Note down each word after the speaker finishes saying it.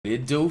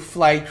it do,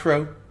 flight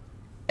crew?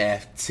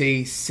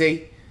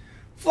 FTC.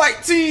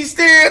 Flight team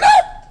stand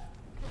up.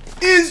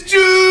 It's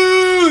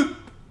June.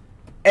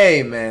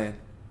 Hey, man.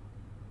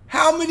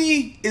 How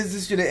many is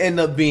this going to end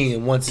up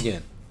being once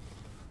again?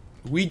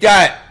 We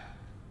got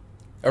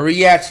a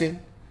reaction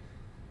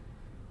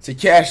to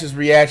Cash's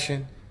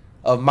reaction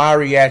of my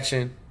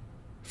reaction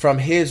from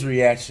his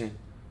reaction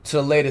to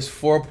the latest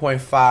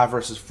 4.5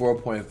 versus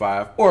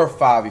 4.5 or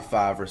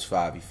 5v5 versus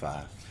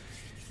 5v5.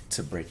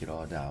 To break it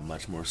all down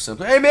much more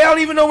simple. Hey, man, I don't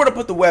even know where to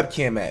put the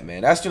webcam at,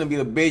 man. That's going to be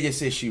the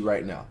biggest issue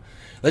right now.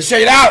 Let's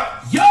check it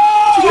out.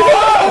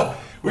 Yo!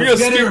 We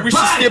should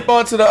skip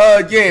on to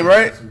the game,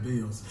 right?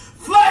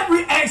 Flight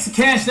reacts to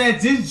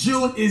Cashnasty this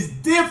June is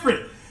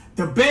different.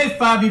 The best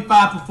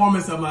 5v5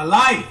 performance of my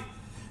life.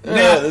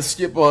 Now, let's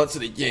skip on to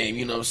the game.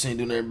 You know what I'm saying?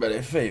 Doing everybody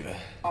a favor.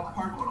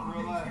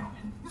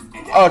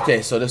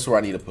 Okay, so this is where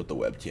I need to put the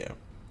webcam.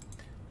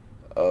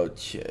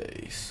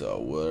 Okay, so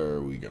where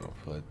are we going to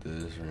put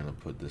this? We're going to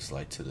put this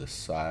like to the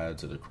side,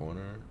 to the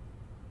corner.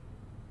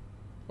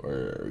 Or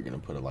are we going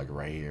to put it like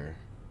right here?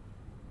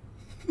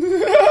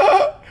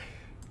 We're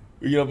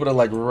going to put it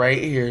like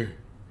right here.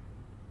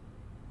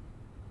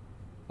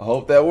 I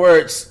hope that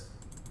works.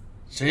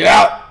 Check it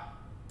out.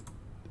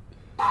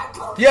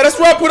 Yeah, that's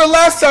where I put it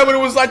last time when it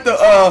was like the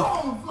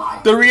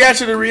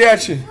reaction.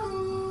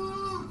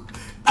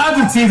 I'll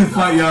just tease the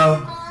fight,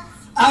 y'all.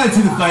 I'll just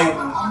tease the fight.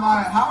 How am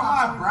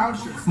I brown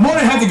shirt? More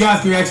than half the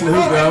guys' reaction to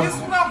who, bro.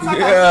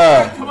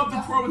 Yeah. Come up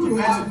the court with the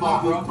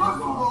basketball,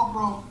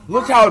 bro.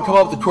 Look how it come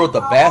up the court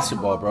with the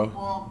basketball, bro.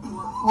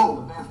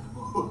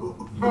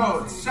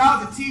 Bro,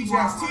 shout out to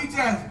T-Jazz.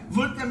 T-Jazz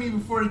looked at me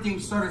before the game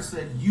started and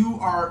said, "You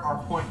are our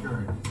point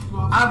guard.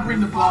 I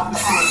bring the ball up the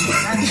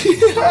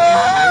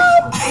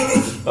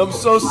court." I'm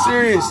so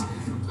serious.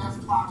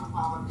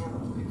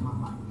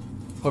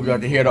 Hope y'all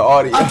can hear the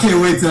audio. I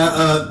can't wait to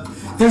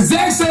the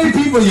exact same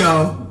people,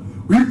 y'all.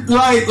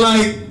 Like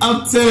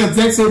I'm telling you,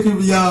 exact same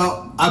people,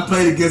 y'all. I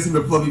played against him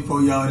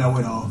before y'all, and I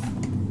went off.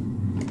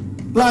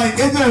 Like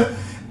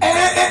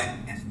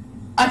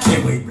I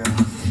can't wait, bro.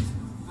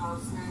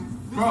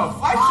 Bro,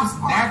 fight's just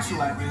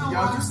natural at me,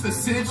 yo. Just the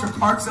signature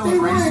park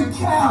celebration.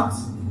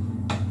 Counts.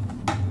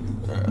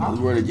 Alright,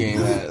 where the game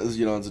at? Let's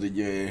get on to the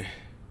game.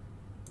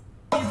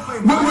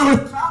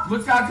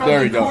 Look how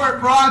There we the go.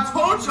 court, bro. I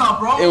told y'all,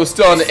 bro. It was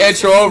still on the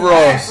intro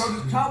overalls. Bro,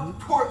 just come to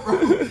the court, bro.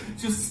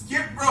 Just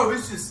skip, bro.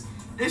 It's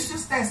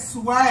just that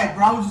swag,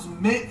 bro. I was just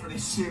meant for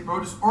this shit, bro.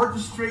 Just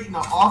orchestrating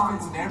the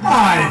offense and everything.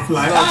 I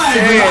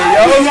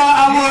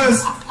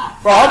was.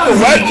 Bro, I hope the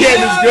webcam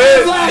is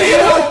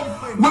good.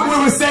 We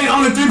were saying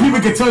only 3 people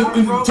can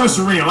touch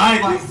the ring,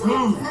 right?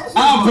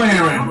 I'm playing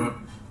around,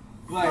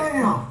 bro.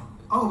 Damn.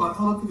 Oh my,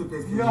 hold up to the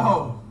face.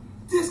 Yo.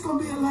 This gonna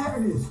be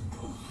hilarious.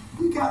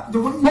 We got the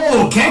way you.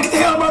 Oh, can't get the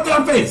hell about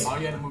that face. Oh,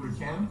 you had to move the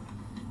cam?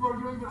 Bro,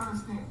 you don't even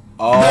understand.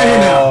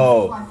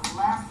 Oh. Like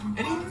last week.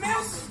 And he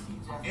missed.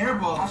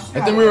 Airball. I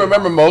think we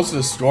remember most of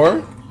the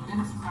score. I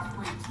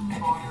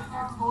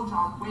told you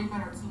I'm way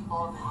better at team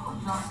ball than you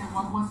know what I'm saying.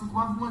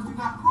 One do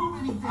not prove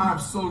anything. I'm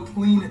so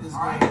clean at this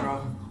game,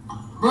 bro.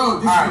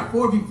 Bro, this is a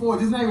 4v4.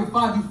 This is not even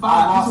 5v5. I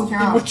lost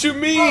count. What you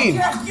mean?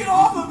 Bro, get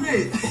off of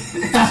it.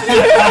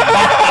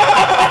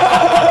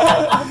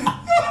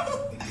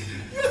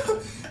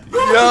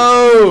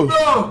 Yo.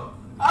 Bro,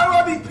 how do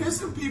I be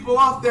pissing people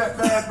off that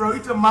bad, bro? He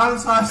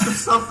demonetized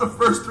himself the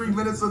first 3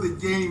 minutes of the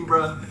game,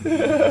 bro. Yo.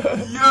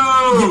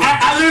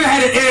 I literally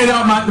had to edit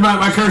out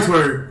my curse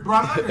word. Bro,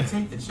 I'm not going to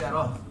take the chat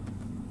off.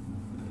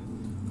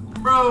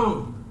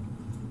 Bro.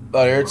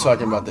 Oh, you're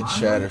talking about the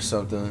chat or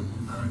something.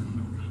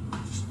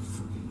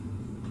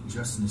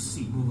 Just in the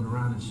seat moving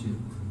around and shit.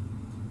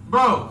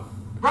 Bro,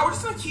 we're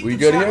just going to keep We the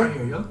good chat here? right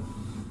here, yo.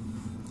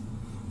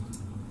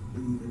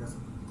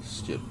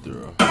 Skip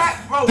through.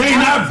 Bro, They're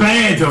not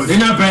bad, though. They're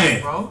not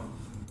bad. Bro.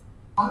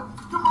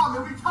 Come on,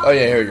 man. Oh,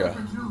 yeah, here we go.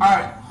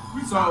 Alright,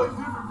 so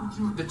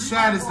the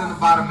chat is in the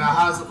bottom now.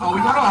 How's it? Oh, hold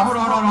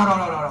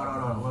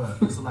on.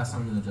 When's the last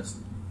time you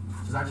adjusted?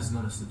 Because I just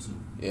noticed it too.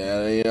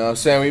 Yeah, you know what I'm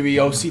saying? We be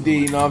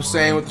OCD, you know what I'm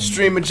saying? With the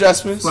stream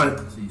adjustments. But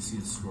So you see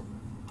the score.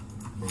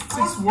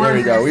 There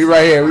we go. We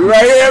right here.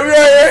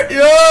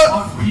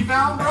 Yeah.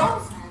 Rebound,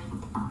 bro?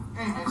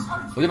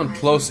 Look at them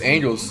close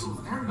angles.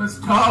 Let's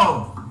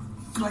go.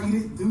 Like you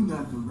didn't do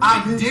nothing, bro.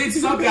 I did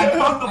something. I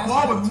caught the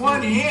ball with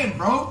one hand,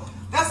 bro.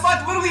 That's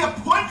like literally a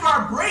point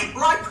guard break,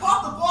 bro. I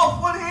caught the ball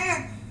with one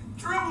hand,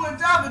 dribbling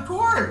down the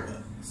court.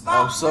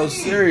 Stop I'm so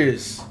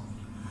serious.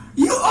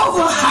 you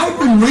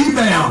overhyping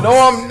rebound. No,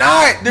 I'm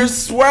not. There's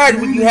swag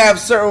when you have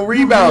certain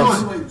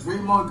rebounds. Like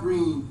Draymond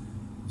Green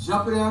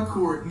jumping down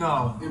court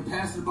No. and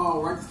pass the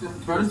ball right to Stephen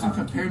Curry. Bro, this dude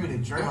compared me to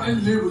That's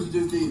Draymond. literally what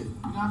you just did. You know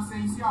what I'm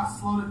saying? You see how I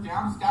slowed it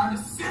down? Just got an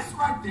assist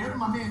right there to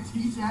my man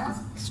T-Jazz.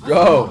 Let's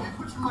go. Man.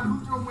 Put your money.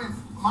 Who's going to win?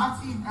 My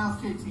team,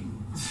 LFK team.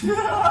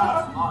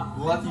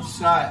 Lucky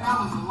shot. That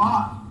was a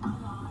lot.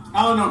 I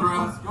don't know,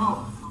 bro. Let's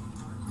go.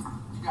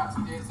 You got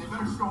 2 days. They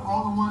better show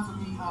all the ones of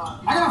me. I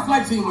got a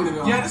flight team with it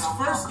though. Yeah, this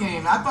first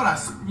game, I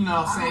thought you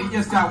know what I'm saying? You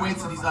just got to wait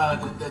till these,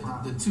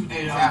 the 2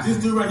 days after.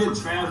 This dude right here,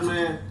 Trav,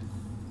 man.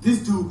 This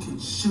dude can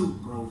shoot,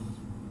 bro.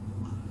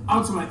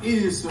 I'm talking about, it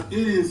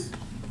is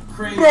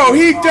crazy. Bro,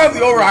 he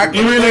definitely overhyped.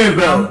 It really is,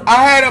 bro.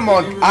 I had him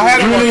on clamps.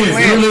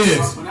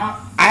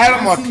 I had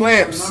him on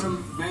clamps. Another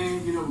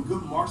man, you know,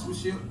 good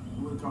marksmanship.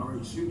 What they call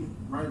it, shooting,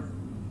 right?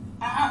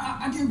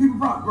 I give people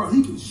props, bro.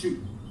 He can shoot.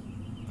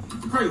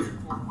 Crazy.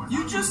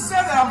 You just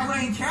said that I'm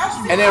playing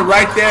Cashnasty. And then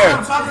right there.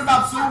 I'm talking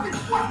about Sylvie.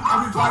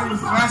 Everybody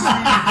was bashing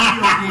me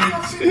in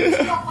video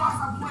games. I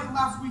played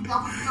last week. I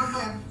was still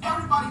there.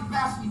 Everybody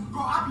bashed me.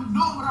 Bro, I be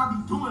knowing what I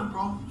be doing,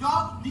 bro.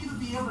 Y'all need to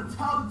be able to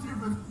tell the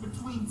difference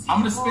between I'm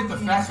gonna spit the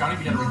facts. I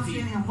don't even gotta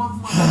repeat. That's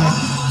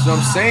what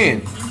I'm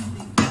saying.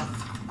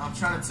 I'm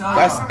trying to tell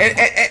That's, you.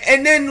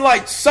 and then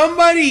like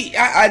somebody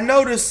I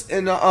noticed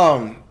in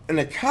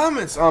the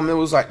comments it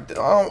was like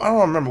I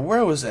don't remember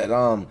where was that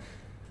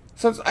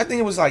I think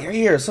it was like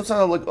here.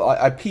 Sometimes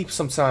I peep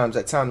sometimes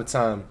at time to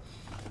time.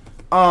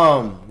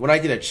 When I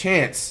get a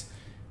chance,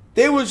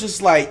 they was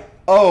just like,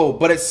 oh,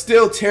 but it's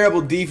still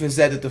terrible defense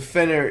that the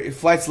defender it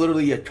flights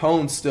literally a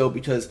cone still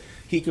because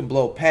he can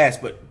blow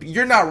past. But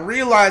you're not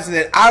realizing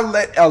that I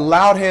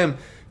allowed him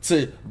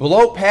to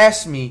blow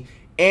past me,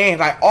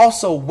 and I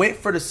also went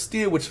for the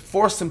steal, which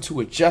forced him to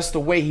adjust the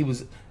way he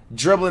was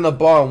dribbling the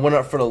ball and went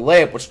up for the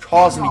layup, which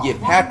caused him to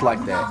get packed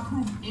like that.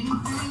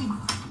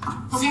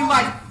 See,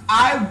 like,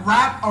 I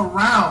wrap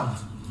around,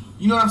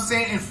 you know what I'm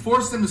saying, and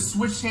force them to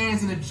switch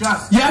hands and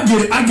adjust. Yeah, I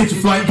get it. I get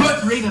your flight, but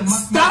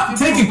stop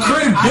taking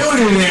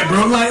credibility to that,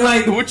 bro.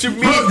 Like, what you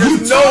mean? Bro, There's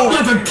you talk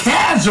like a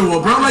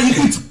casual, bro.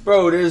 Like,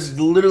 bro, there's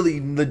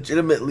literally,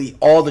 legitimately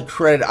all the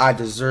credit I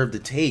deserve to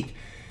take.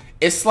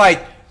 It's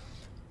like,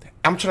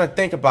 I'm trying to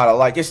think about it.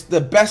 Like, it's the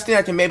best thing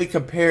I can maybe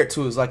compare it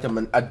to is like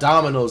a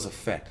dominoes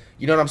effect.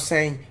 You know what I'm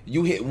saying?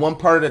 You hit one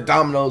part of the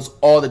dominoes,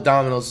 all the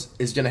dominoes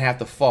is going to have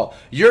to fall.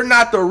 You're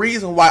not the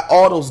reason why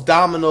all those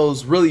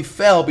dominoes really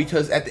fell,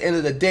 because at the end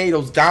of the day,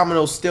 those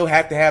dominoes still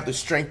have to have the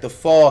strength to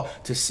fall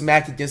to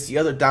smack against the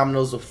other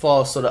dominoes to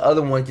fall so the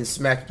other one can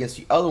smack against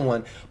the other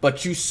one.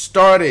 But you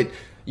started,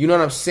 you know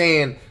what I'm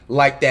saying,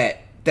 like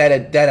that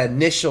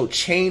initial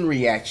chain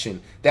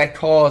reaction that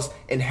caused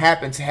and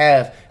happened to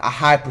have a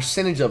high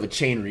percentage of a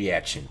chain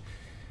reaction.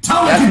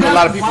 That's what a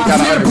lot of people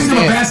got to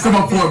understand.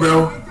 Basketball for,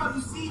 bro.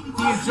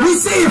 We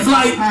see it,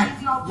 like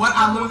what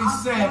I literally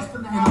said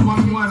in the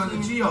 1v1 on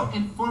the Geo.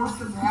 And forced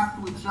him to have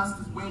to adjust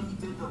his way he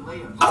did the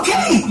layup.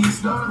 Okay,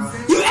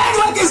 you act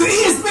like it's an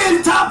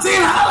ESPN top 10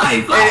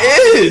 highlight.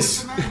 It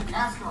is.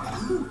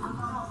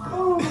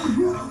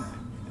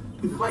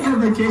 If I get a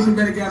vacation,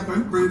 better gas, bro.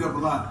 You bring it up a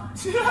lot.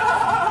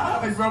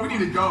 Hey, bro, we need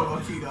to go,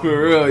 low-key, though.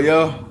 For real,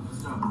 yo.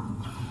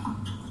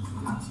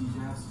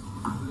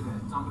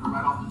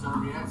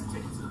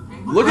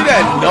 Look at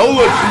that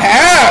no-look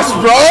pass,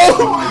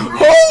 bro!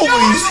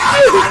 Holy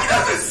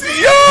shit!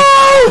 Yo!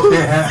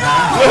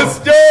 Let's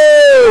go!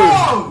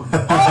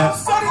 Oh,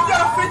 son, you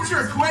gotta fix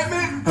your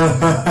equipment?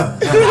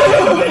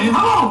 Yo!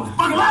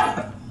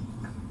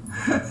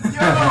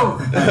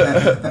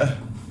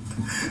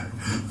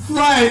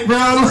 Right,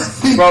 bro.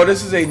 Bro,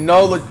 this is a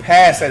no-look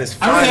pass at his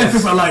finest. I really have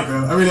this I like,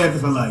 bro. I really have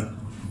this I like.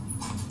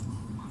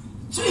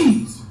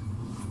 Jeez.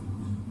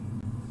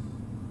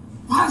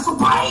 Why so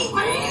bright,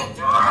 man?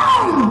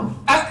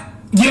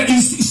 Yeah,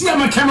 you see how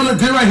my camera look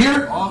good right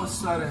here? All of a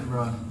sudden,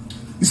 bro.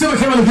 You see how my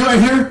camera look good right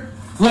here?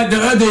 Like the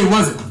other day it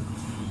wasn't.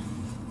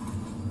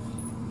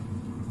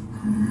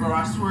 Bro,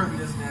 I swear if he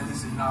doesn't have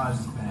this acknowledge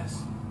his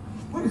pass.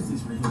 What is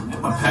this right here,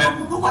 man? My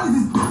pad. What is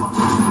this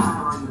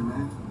right here,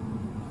 man?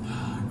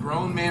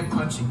 Grown man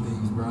punching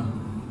things, bro.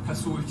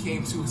 That's what we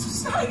came to as a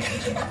society.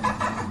 This is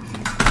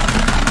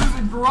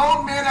a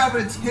grown man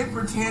having a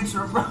temper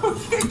tantrum, bro.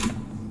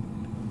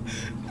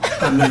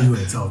 I know you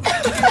ain't talking.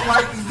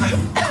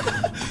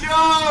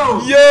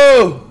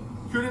 Yo!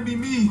 Couldn't be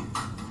me.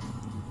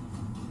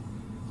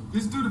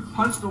 This dude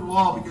punched the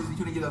wall because he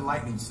couldn't get a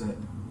lightning set.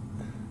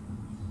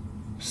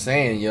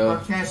 Saying, yo.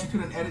 Cash, you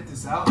couldn't edit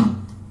this out.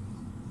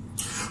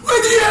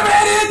 What, do you ever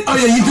edit? Oh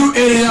yeah, you do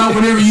edit out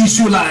whenever you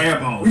shoot a lot of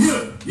airballs. We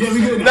good. Yeah, we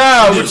good.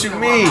 Nah, what you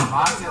mean? The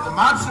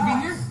mob should be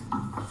here.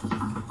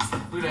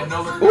 Look at that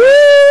no look.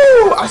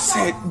 Woo! I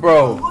said,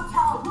 bro. Look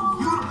how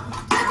you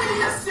give me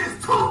the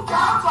assist 2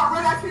 times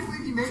already. I can't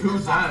believe he made 2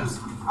 that shot. times.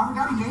 I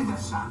forgot he made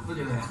that shot. Look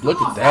at that. Look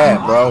at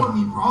that, bro. That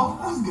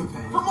was a good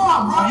pass. Come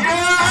on, bro.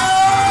 Yeah!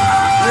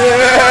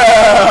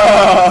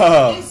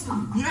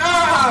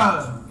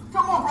 Yeah!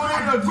 Come on, bro.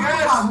 That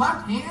Yes. my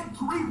left hand,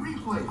 3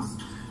 replays.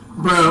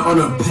 Bro, on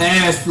a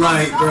pass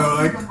flight, bro.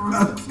 Like,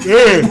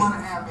 Yeah.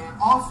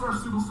 All-star,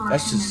 superstar.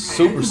 That's just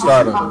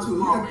superstar.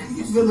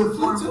 He's good little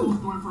flip too.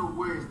 Doing for the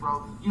Warriors,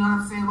 bro. You know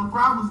what I'm saying?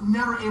 LeBron was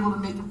never able to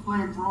make a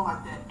player draw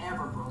like that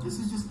ever, bro. This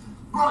is just,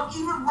 bro.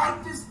 Even right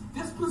this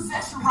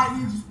possession right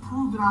here just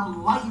proved that I was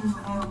light years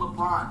ahead of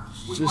LeBron.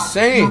 Just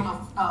saying.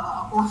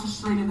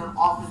 Orchestrated an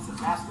offensive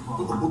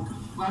basketball.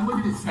 Like, look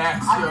at this.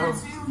 Facts, I yo.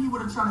 guarantee you he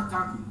would have tried to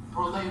dunk it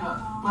or lay it up,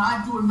 but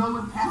I do a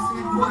no-look passing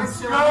and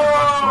Let's go!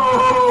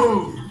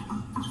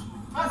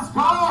 Let's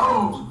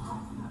go!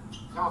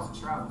 That was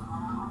a travel.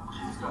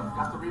 Let's go.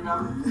 Got the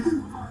rebound.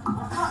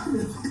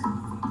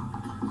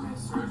 And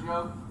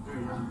Sergio,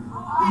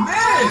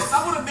 Missed!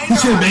 I would have made He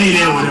should have made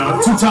that one,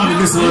 though. 2 times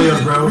against the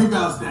Williams, bro.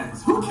 Rebound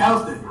stats. Who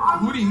counts that?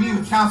 Who do you mean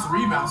who counts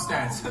rebound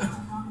stats?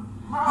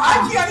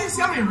 I didn't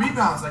see how many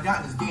rebounds I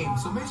got in this game.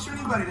 So make sure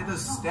anybody that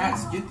does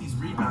stats get these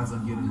rebounds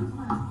I'm getting.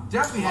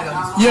 Definitely had at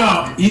least.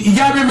 Yo, you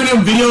gotta remember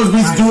them videos we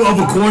used to do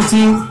over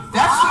quarantine?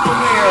 That should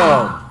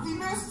have Damn. He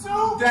missed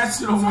 2. That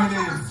should have went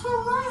in.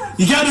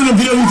 You gotta do the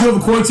video we do over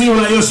quarantine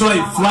where like, you'll show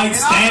like flight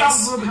And I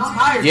was a stats little bit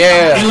tired.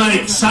 Yeah. and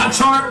like shot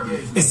chart.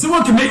 If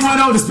someone can make one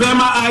out, just spam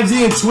my IG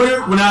and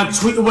Twitter when I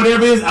tweet or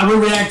whatever it is, I will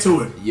react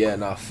to it. Yeah,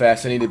 no,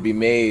 fast. I need to be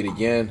made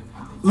again.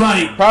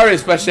 Like, Probably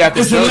especially after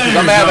it's June, because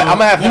hilarious, I'm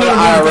gonna have you know,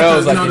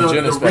 IRLs like you know, in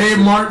June the especially. Red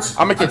March. I'm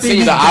gonna I think continue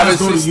these to guys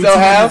obviously go to still YouTube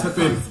have, and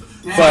type in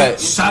but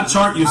shot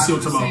chart, you see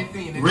what I'm Same talking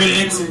thing. about. Red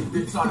X.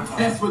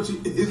 That's what you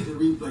instant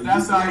replay.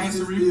 That's You how I can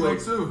instant still replay,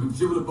 too.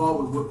 Dribble the ball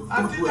with I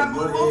did that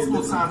one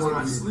multiple hand, times in my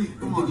hand, sleep.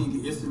 and then you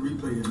can instant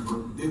replay that, bro.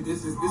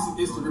 This is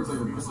instant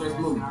replay. It's like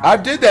move. I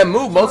did that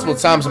move multiple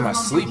times in my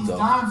sleep though.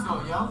 No,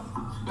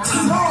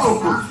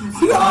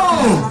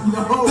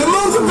 the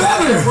moves are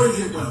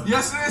better.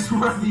 Yes, it is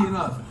worthy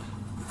enough.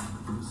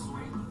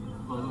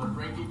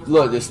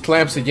 Look, this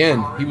clamps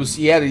again. He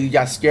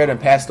got scared and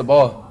passed the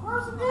ball.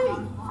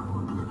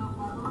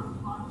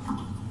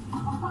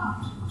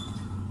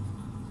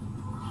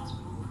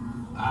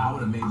 I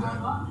would have made that. 5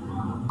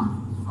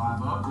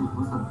 up.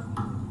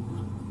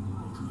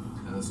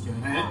 That's good.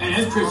 And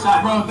that's Chris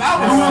shot. Bro, that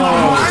was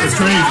that's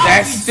crazy.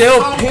 That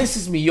still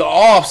pisses me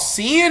off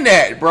seeing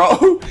that,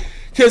 bro.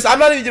 Because I'm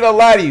not even gonna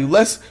lie to you.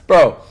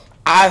 Bro,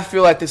 I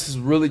feel like this is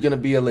really gonna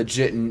be a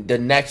legit the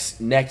next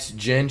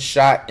gen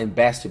shot in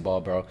basketball,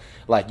 bro.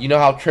 Like, you know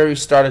how Curry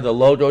started the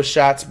logo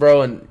shots,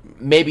 bro, and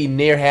maybe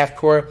near half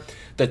court.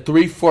 The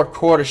 3/4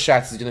 quarter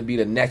shots is gonna be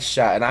the next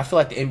shot, and I feel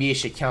like the NBA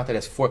should count that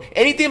as 4.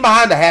 Anything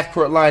behind the half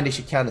court line, they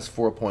should count as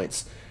 4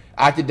 points.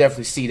 I could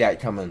definitely see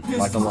that coming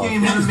like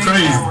along. That's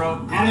crazy.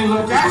 That ain't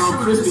luck, bro.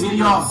 Chris hit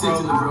y'all,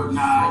 bro.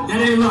 Nah, that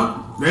ain't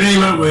luck. That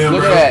ain't luck with him,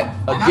 Look bro.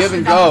 at that, a give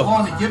and go.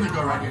 On the give and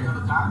go right here.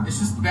 It's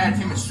just bad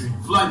chemistry.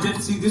 Like,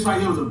 see, this right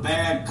here was a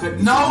bad cut.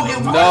 No, it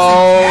wasn't. No.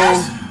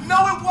 Yes.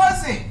 No, it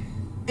wasn't.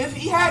 If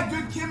he had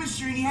good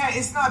chemistry,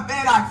 it's not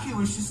bad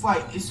IQ. It's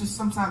just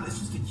sometimes it's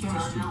just the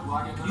chemistry.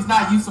 He's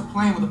not used to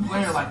playing with a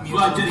player like me.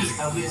 Like At this.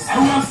 least.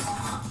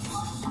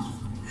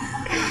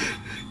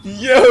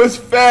 Yo, it's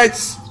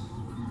facts.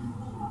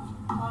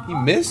 He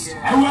missed.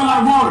 That went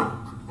like water.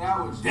 That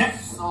was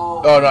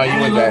Oh no, That you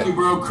ain't went lucky, back.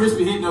 bro.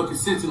 Crispy hit no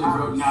consistently,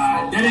 bro.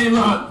 Nah, that ain't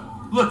luck.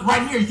 Look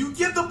right here. You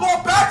give the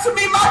ball back to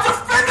me. My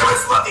defender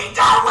is looking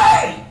that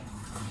way.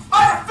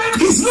 My defender.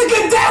 He's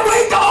looking that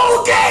way the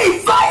whole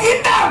game.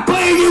 Fighting not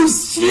playing you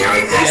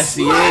serious. Yes,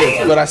 he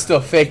is. But I still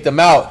faked him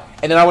out,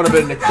 and then I would have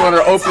been in the corner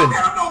open.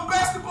 I don't know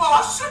basketball.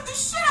 I shook the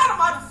shit out of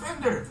my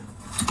defender.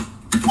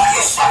 What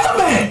you shook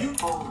him at?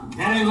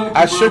 That ain't lucky,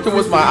 I bro. shook him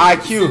with my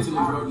IQ.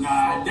 Consistently, bro.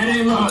 Nah, that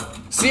ain't luck.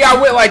 See, I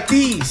went like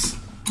these.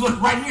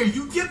 Look right here.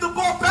 You give the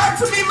ball back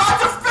to me. My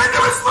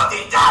defender is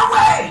looking that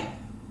way.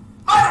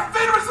 My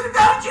defender is looking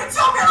down. You can't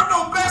tell me I don't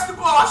know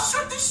basketball. I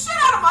shook the shit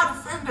out of my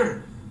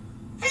defender.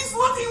 He's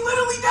looking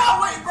literally that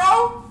way,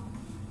 bro.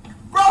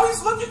 Bro, he's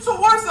looking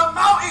towards the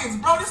mountains,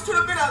 bro. This could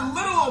have been a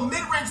little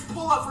mid-range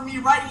pull-up for me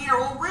right here.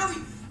 Or really,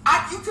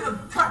 you could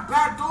have cut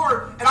back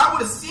door, and I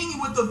would have seen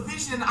you with the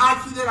vision and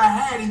IQ that I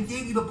had and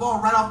gave you the ball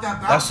right off that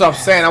bounce. That's what I'm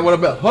saying. I would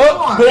have been Come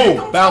on, man. boom,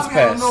 Don't bounce tell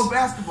me I don't pass. know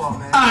basketball,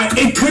 man. Alright,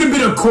 it could have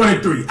been a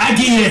corner 3. I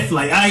give you that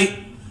flight.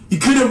 You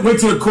could have went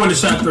to the corner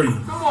shot 3.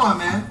 Come on,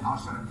 man. I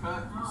was trying to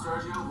cut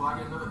Sergio. Will I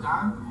get another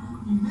dime?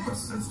 He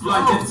missed. Let's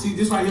Like go. that, see,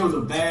 this right here was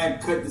a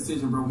bad cut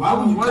decision, bro. Why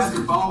would you pass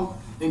the ball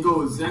and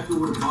go exactly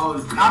where the ball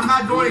is? I'm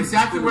not going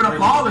exactly where the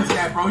ball is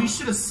at, bro. He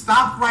should have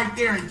stopped right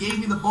there and gave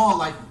me the ball,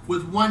 like,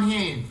 with one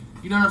hand.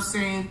 You know what I'm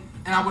saying?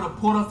 And I would have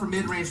pulled up for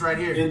mid-range right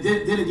here. And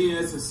then again,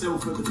 that's a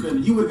 7-foot defender.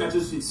 You would have got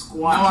your shit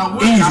squat. No, I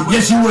wouldn't. Easy.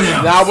 Yes, you would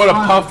have. Now I would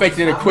have pump faked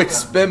in a quick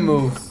spin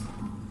move,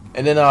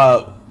 and then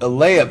a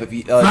layup if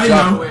he Right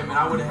jump. now. Wait a minute,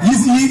 I would have had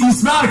You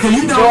smiled because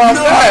you know. So I'm You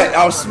know not.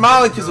 I was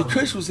smiling because the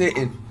Kush was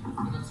hitting.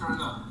 turn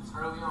it up. It's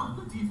early on.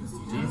 Good defense,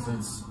 TJ.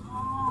 Defense.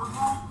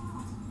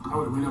 I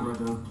would have went up right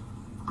there.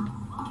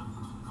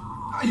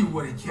 How you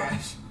wouldn't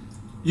cash?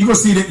 you gonna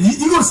see that.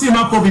 You gonna see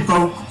my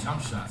 4v4,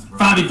 Jump shots, bro.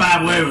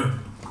 5v5, whatever.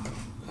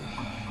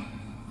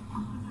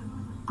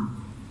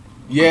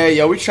 Yeah,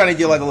 yo, we trying to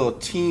get like a little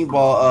team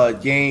ball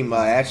game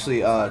actually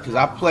because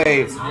I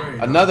play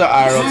another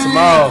IRL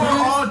tomorrow.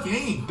 All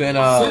game. Been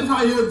That's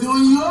why you're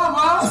doing you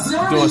up,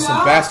 bro. doing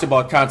some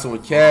basketball content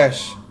with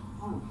Cash.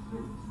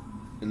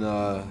 And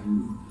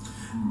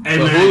Hey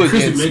The man, hooligans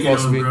Chris is making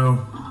supposed those, to be. bro.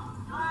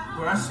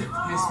 Bro, that shit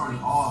pissed me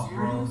off,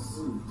 bro.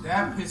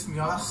 That pissed me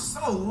off. That's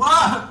so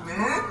luck,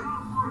 man.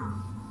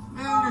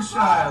 Man, you're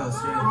shy, let's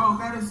get it. Bro,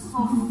 that is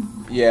so...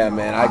 yeah,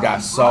 man, I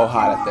got so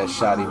hot at that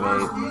shot he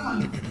made.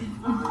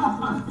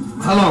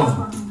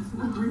 Hello.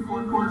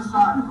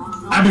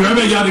 I'll be right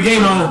back, y'all. The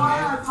game on.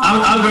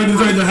 I was ready to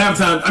turn to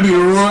halftime. I'll be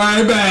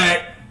right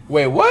back.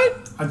 Wait,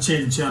 what? I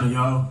changed the channel,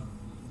 y'all.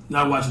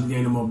 Not watching the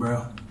game no more,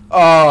 bro.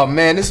 Oh,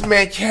 man, this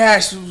man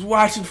Cash was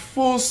watching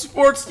full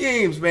sports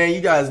games, man. You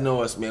guys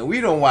know us, man.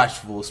 We don't watch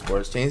full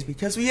sports games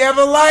because we have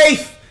a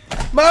life.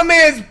 My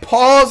man's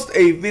paused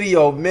a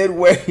video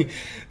midway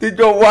to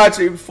go watch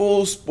a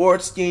full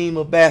sports game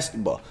of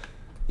basketball.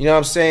 You know what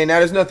I'm saying? Now,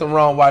 there's nothing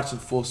wrong watching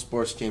full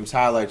sports games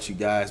highlights, you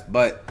guys,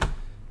 but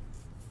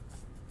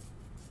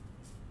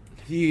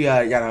you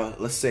gotta,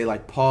 let's say,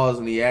 like, pause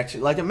in the action.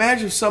 Like,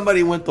 imagine if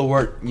somebody went to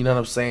work, you know what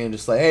I'm saying?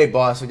 Just like, hey,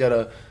 boss,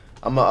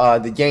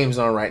 the game's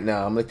on right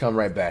now. I'm gonna come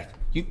right back.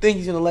 You think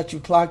he's gonna let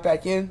you clock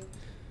back in?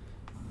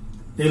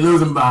 They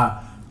losing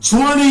by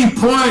 20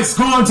 points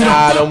going to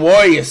the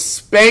Warriors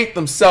spanked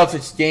them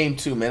Celtics game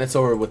 2, man. It's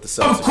over with the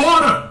Celtics.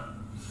 Quarter.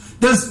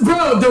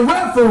 The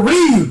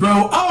referees,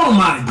 bro. Oh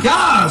my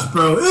gosh,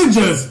 bro. It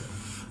just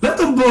let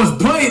the boys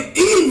play it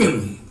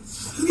evenly.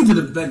 Let's get to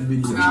the back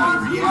video.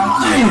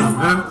 Damn,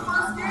 man.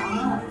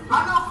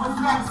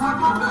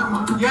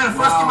 Yeah, the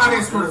first game I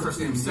didn't score the first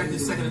game.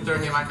 Second and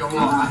third game I go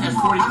off. I have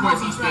 40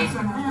 points each game.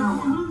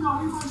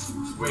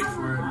 Just wait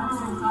for it.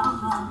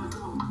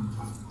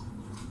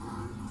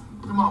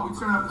 Come on, we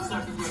turn up the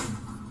second game.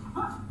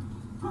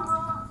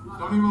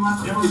 Don't even let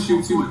the first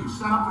shoot too.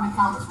 Shut up in the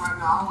comments right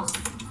now. I want to.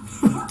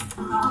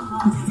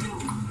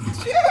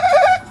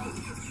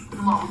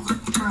 Come on, we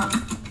turn up.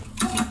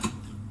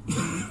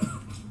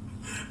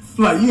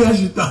 Like, you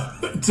actually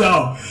thought,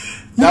 dog.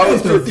 That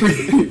was the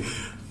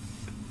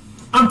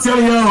I'm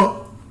telling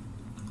y'all,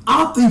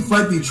 I don't think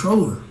Fight be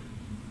trolling.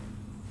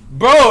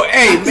 Bro,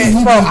 hey,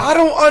 man, bro, I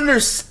don't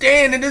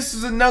understand, and this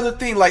is another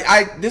thing. Like,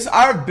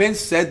 I've been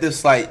said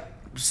this, like,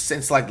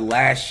 since, like,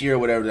 last year or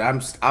whatever.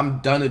 I'm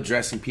done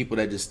addressing people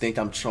that just think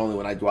I'm trolling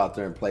when I go out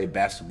there and play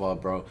basketball,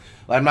 bro.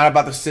 Like, I'm not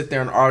about to sit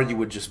there and argue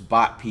with just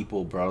bot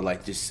people, bro.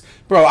 Like,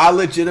 bro, I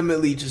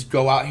legitimately just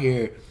go out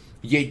here,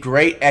 get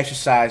great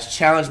exercise,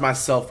 challenge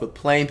myself with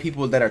playing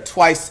people that are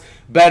twice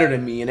better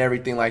than me and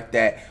everything like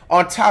that.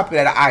 On top of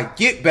that, I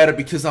get better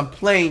because I'm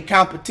playing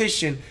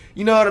competition,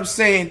 you know what I'm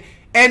saying?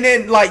 And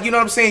then, like, you know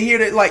what I'm saying, here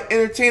to, like,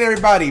 entertain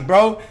everybody,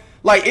 bro.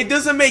 Like, it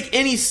doesn't make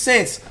any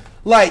sense.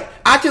 Like,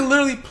 I can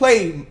literally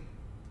play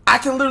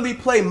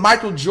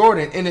Michael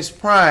Jordan in his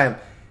prime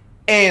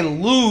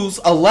and lose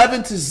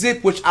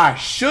 11-0, which I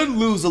should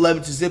lose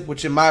 11-0,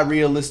 which in my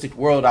realistic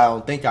world, I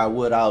don't think I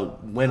would. I'll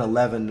win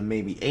 11 to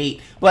maybe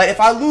 8. But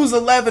if I lose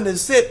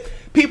 11-0,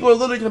 people are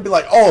literally going to be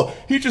like, oh,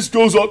 he just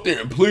goes out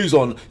there and plays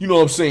on, you know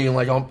what I'm saying?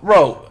 Like,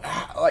 bro,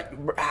 like,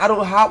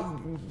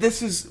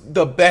 this is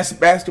the best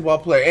basketball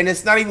player. And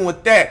it's not even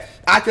with that.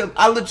 I can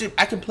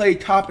play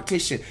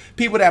competition.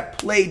 People that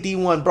play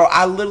D1, bro,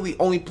 I literally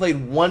only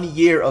played 1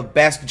 year of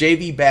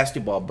JV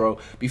basketball, bro,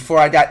 before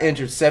I got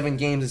injured 7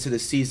 games into the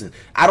season.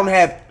 I don't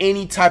have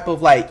any type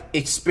of, like,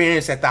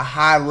 experience at the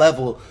high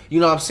level, you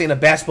know what I'm saying, of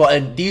basketball.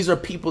 And these are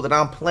people that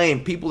I'm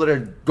playing, people that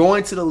are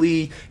going to the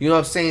league, you know what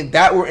I'm saying,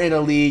 that were in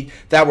a league,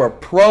 that were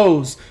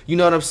pros, you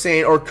know what I'm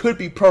saying, or could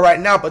be pro right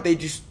now, but they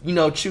just, you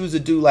know, choose to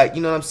do, like,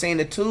 you know what I'm saying,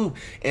 the tube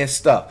and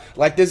stuff.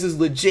 Like, this is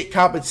legit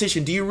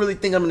competition. Do you really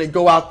think I'm going to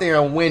go out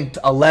there and win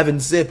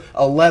 11-0,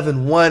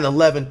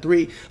 11-1,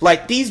 11-3?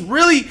 Like, these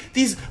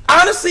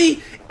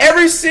honestly,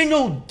 every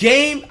single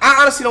game,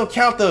 I honestly don't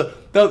count the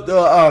you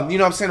know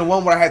what I'm saying, the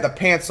one where I had the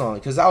pants on,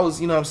 because I was,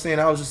 you know what I'm saying,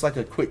 I was just like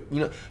a quick, you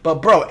know, but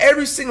bro,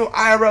 every single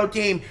IRL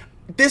game,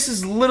 this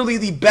is literally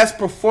the best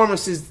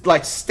performances,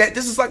 like,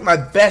 this is like my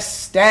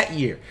best stat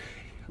year.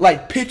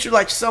 Like, picture,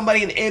 like,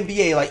 somebody in the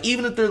NBA, like,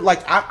 even if they're,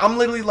 like, I'm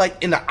literally,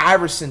 like, in the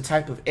Iverson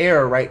type of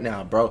era right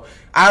now, bro.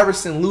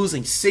 Iverson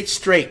losing 6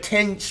 straight,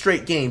 10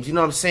 straight games, you know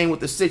what I'm saying, with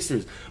the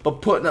Sixers,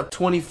 but putting up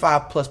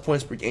 25-plus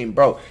points per game,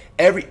 bro.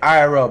 Every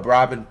IRL, bro,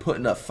 I've been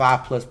putting up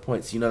 5-plus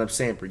points, you know what I'm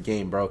saying, per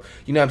game, bro.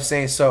 You know what I'm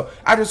saying? So,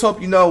 I just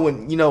hope you know,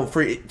 when, you know,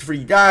 for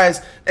you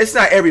guys, it's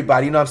not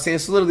everybody, you know what I'm saying?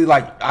 It's literally,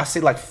 like, I say,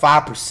 like,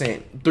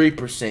 5%,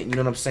 3%, you know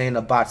what I'm saying,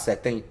 the bots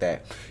that think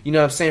that. You know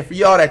what I'm saying? For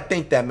y'all that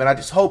think that, man, I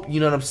just hope, you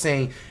know what I'm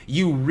saying,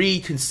 you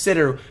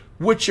reconsider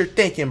what you're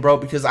thinking, bro,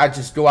 because I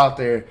just go out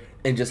there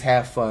and just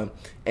have fun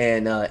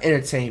and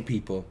entertain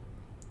people,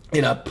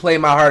 and play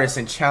my hardest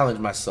and challenge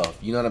myself.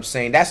 You know what I'm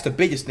saying? That's the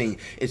biggest thing,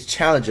 is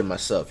challenging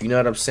myself. You know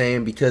what I'm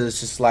saying? Because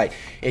it's just like,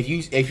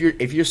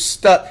 if you're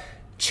stuck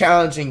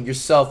challenging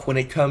yourself when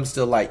it comes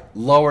to, like,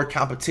 lower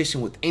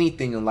competition with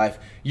anything in life,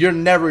 you're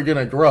never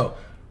gonna grow.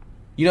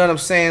 You know what I'm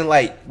saying?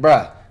 Like,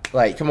 bruh,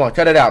 like, come on,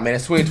 cut it out, man.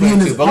 It's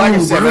 2022. But like I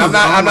said, man,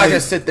 I'm not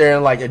gonna sit there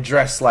and, like,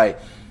 address, like,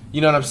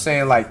 you know what I'm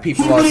saying, like,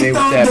 people all day with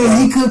that, bro.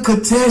 He could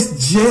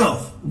contest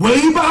Jeff way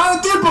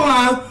behind the 3-point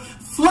line.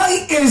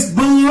 Flight is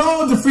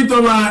below the free throw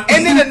line.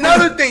 And then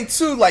another thing,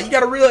 too, like, you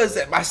got to realize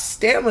that my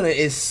stamina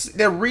is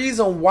the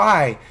reason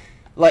why,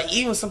 like,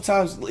 even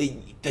sometimes, like,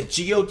 the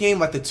Geo game,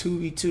 like the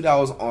 2v2 that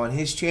was on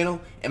his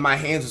channel, and my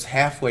hands was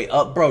halfway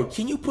up, bro.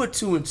 Can you put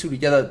 2 and 2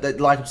 together?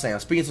 That, like I'm saying, I'm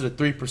speaking to the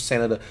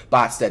 3% of the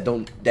bots that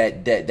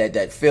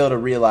that fail to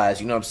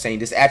realize, you know what I'm saying,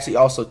 this actually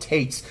also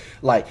takes,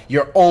 like,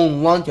 your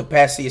own lung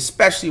capacity,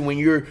 especially when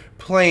you're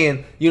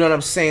playing, you know what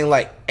I'm saying,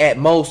 like, at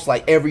most,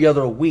 like, every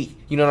other week.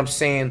 You know what I'm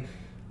saying?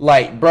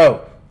 Like,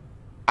 bro,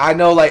 I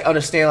know, like,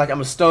 understand, like,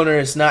 I'm a stoner.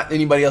 It's not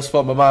anybody else's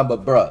fault but mine.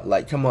 But, bruh,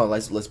 like, come on.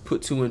 Let's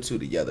put 2 and 2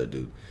 together,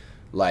 dude.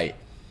 Like,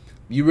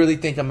 you really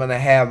think I'm going to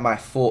have my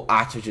full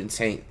oxygen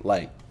tank,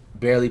 like,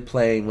 barely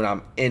playing when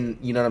I'm in,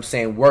 you know what I'm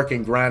saying,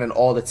 working, grinding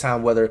all the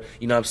time, whether,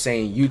 you know what I'm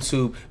saying,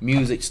 YouTube,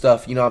 music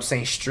stuff, you know what I'm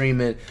saying,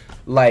 streaming.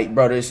 Like,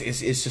 bro, it's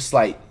just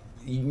like,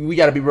 we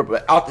got to be real.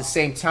 But at the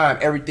same time,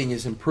 everything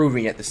is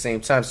improving at the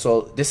same time.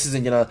 So this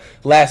isn't going to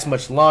last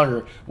much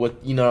longer with,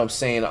 you know what I'm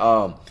saying,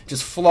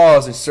 just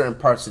flaws in certain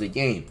parts of the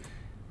game.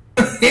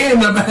 But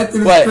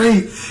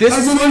this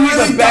is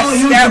the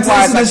best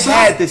stat-wise I've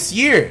had this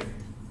year.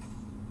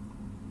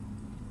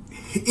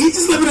 He's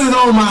just living in his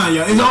own mind,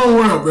 yo. His own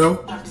world,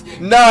 bro.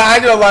 No, I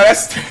know, like,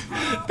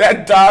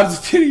 that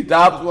Kitty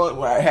Dobbs one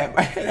where I had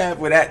my head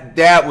with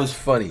that was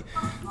funny.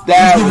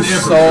 That was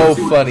so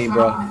funny,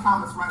 bro. In the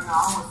comments right now,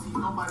 I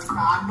don't want to see nobody.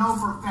 I know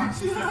for a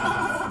fact.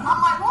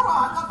 I'm like, hold on,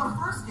 I got the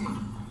first game.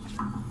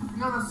 You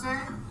know what I'm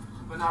saying?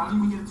 But now, don't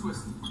even get it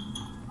twisted.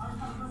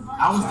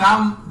 I was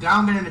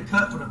down there in the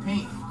cut for the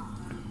paint.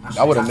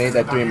 I would have made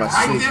that 3 in my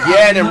sleep.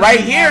 Yeah, and then right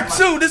here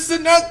too. This is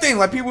another thing.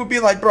 Like, people would be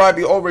like, "Bro, I'd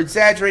be over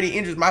exaggerating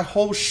injuries." My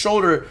whole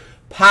shoulder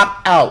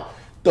popped out.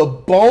 The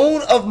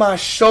bone of my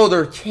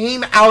shoulder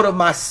came out of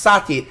my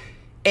socket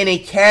in a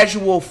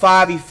casual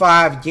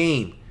 5v5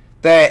 game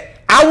that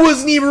I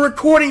wasn't even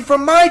recording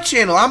from my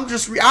channel. I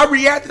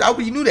reacted.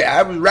 You knew that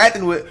I was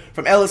reacting with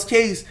from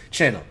LSK's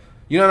channel.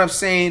 You know what I'm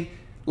saying?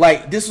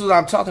 Like, this is what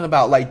I'm talking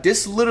about. Like,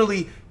 this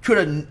literally could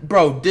have,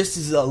 bro. This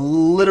is a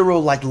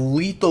literal, like,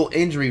 lethal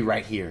injury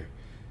right here.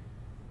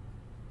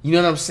 You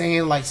know what I'm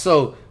saying? Like,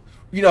 so,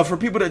 you know, for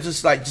people that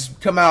just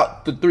come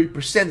out, the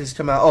 3% just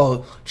come out,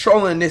 oh,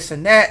 trolling this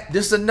and that.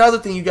 This is another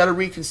thing you got to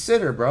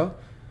reconsider, bro.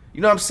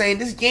 You know what I'm saying?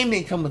 This game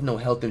didn't come with no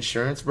health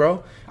insurance,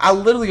 bro. I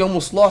literally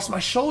almost lost my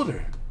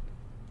shoulder.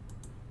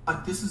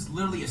 This is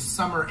literally a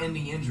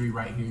summer-ending injury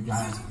right here,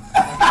 guys.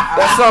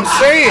 That's what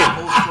I'm saying. My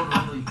whole shoulder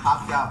literally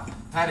popped out.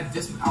 I had a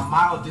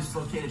mild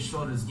dislocated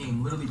shoulder. This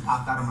game literally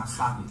popped out of my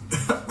socket.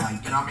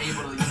 Like, and I'm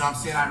able to, you know what I'm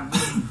saying? I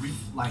literally,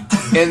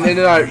 and then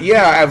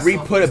I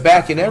re-put it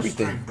back and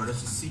everything. But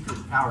it's a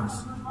secret powers.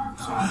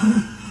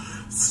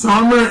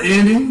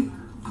 Summer-ending?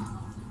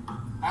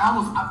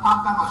 I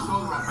popped out my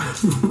shoulder right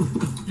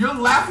there. You're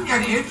laughing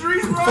at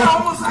injuries, bro? I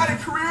almost had a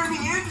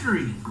career-ending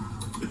injury.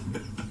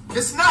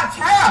 It's not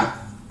cap.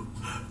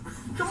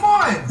 Come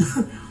on.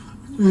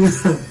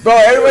 Bro,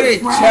 everybody in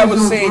chat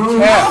was saying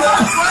cap.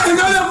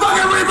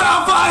 Fucking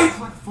rebound fight. It's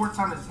like the 4th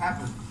time it's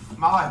happened in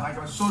my life. Like,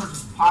 my shoulder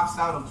just pops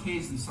out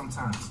occasionally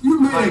sometimes. You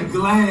made a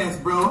glass,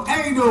 bro.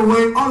 Ain't no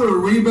way on a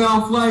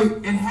rebound flight.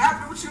 It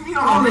happened. What you mean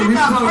on a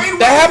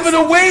rebound? That happened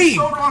to Wade.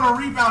 Shoulder on a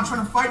rebound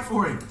trying to fight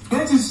for it.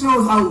 That just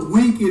shows how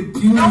weak and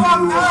puny No,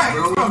 I'm you are, not.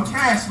 bro. Bro,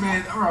 Cash,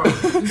 man. Bro,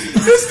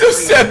 This dude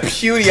said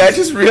puny. I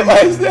just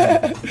realized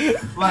that.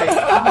 Like,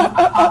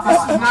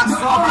 this is not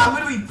soft. I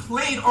literally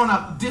played on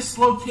a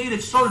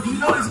dislocated shoulder. Do you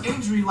know this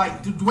injury?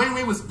 Like, Dwayne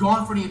Wade was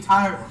gone for the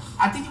entire.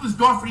 I think he was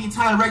gone for the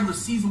entire regular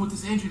season with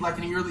this injury, like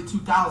in the early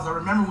 2000s. I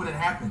remember when it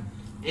happened.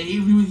 And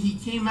he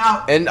came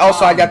out. And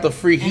also, I got the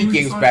free Heat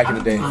games back in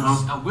the day.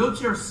 A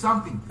wheelchair or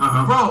something.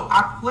 Bro,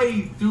 I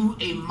played through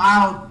a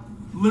mild,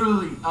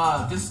 literally,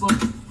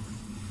 dislocated.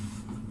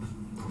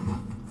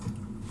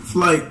 It's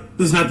like,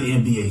 this is not the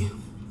NBA.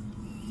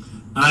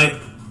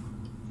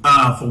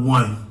 For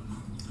one,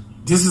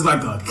 this is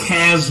like a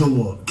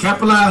casual,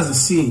 capitalize the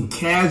scene,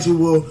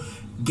 casual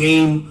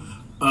game,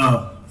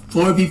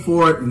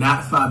 4v4,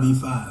 not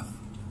 5v5.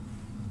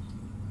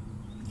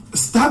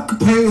 Stop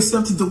comparing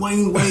yourself to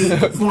Dwayne Wade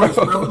performance,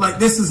 bro. Like,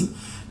 this isn't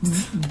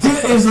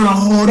a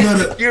whole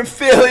nother. You're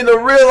failing to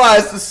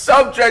realize the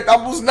subject. I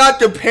was not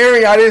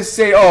comparing. I didn't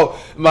say, oh,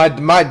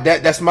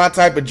 that's my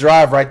type of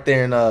drive right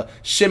there and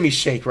shimmy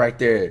shake right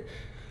there.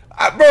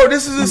 Bro,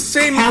 this is the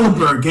same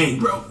caliber game,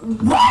 bro.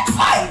 What?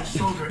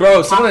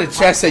 Bro, someone in the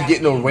chat said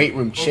getting a weight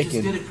room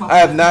chicken. I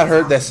have not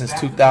heard that since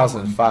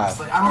 2005.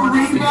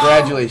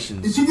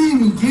 Congratulations. Did you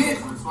even get?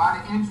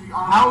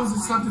 How is it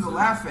something to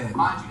laugh at?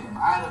 Mind you,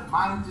 I had a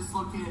minor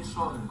dislocated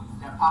shoulder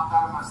that popped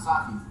out of my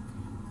socket.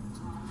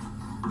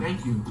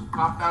 Thank you.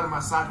 Popped out of my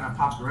socket and I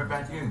popped it right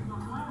back in.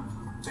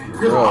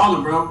 Chris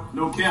Baller, bro.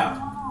 No cap.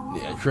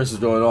 Yeah, Chris is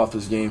going off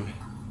this game.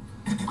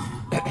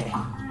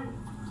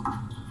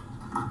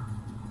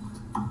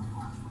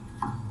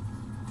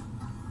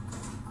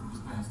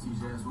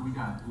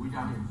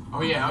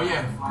 Oh yeah.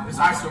 This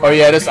ISO. Oh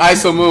yeah, this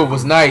ISO move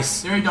was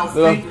nice. There you go.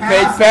 Fake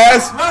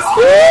pass. Let's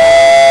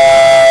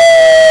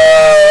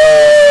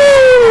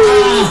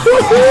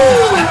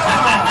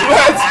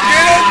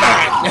get it,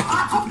 man.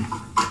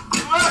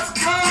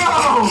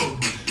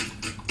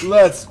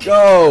 Let's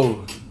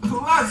go.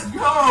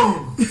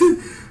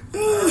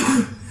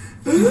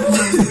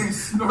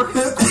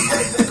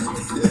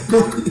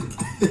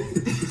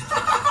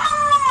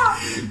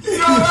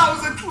 Yo, that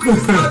was a clean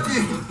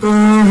fucking. Bro,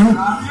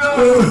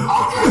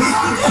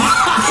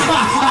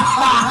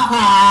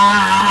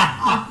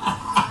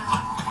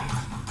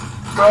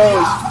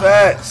 it's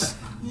facts.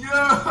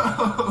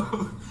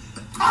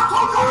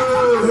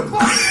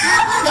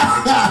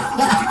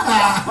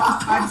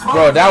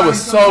 Bro, Bro, that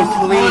was so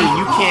clean.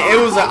 You can't. It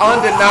was an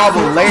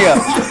undeniable layup.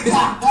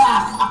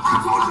 I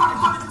told you I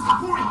couldn't get the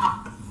point.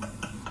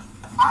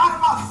 I had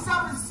about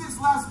 7 assists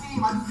last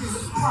game. I just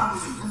didn't score.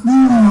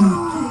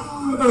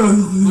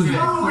 Look at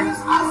that. Quick.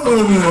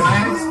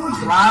 Pass,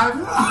 drive.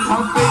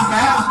 Pump fake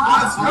pass.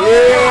 Let's go.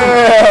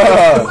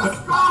 Yeah. Let's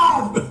go.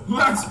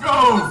 Let's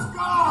go.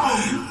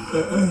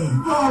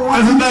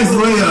 That's a nice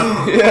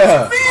layup.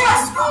 Yeah. Me,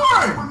 I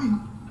scored.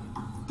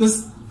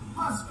 This.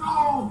 Let's go.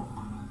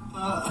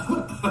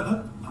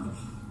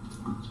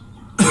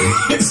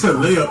 It's a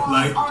layup,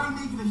 like. Already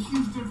making a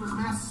huge difference,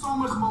 man. So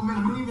much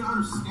momentum. We don't even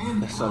understand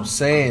it. That's what I'm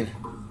saying.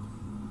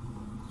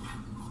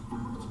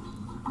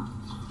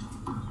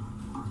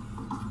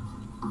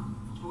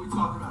 What we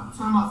talking about?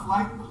 Turn my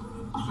flight.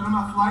 Turn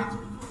my flight.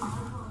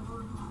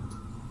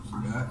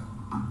 Yeah.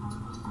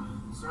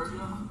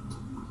 Sergio.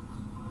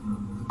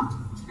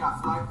 What you got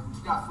flight? What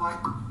you got flight?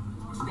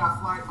 What you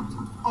got flight?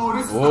 Oh,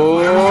 this is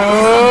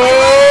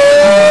Oh.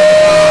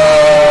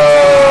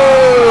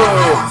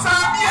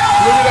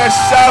 Look at that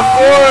shot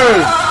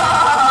forward.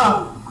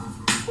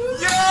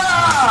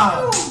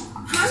 Yeah!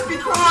 Crispy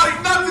quality,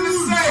 nothing to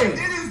say.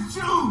 It is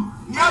June.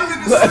 Nothing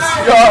to Let's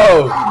say. go.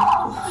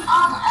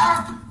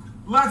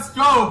 Let's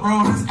go,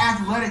 bro. This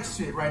athletic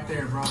shit right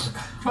there, bro.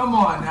 Come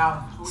on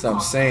now. That's what I'm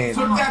saying.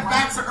 Took that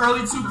back to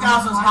early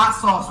 2000s hot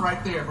sauce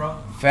right there, bro.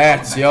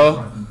 Facts,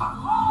 yo.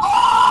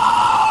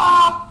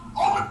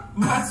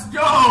 Let's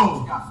go.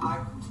 What you got flight?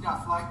 What you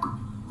got flight?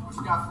 What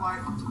you got flight?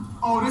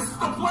 Oh, this is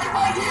the play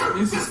right here.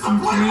 This is the too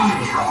play clean.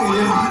 right here. Open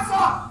the hands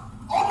up.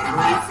 Open the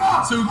hands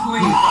up. Too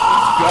clean.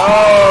 Go.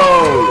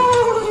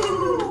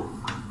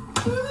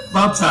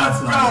 About time, Go,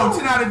 fly.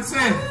 10 out of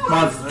 10.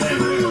 About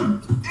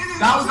time.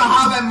 That was the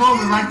highlight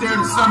moment right there in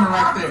the summer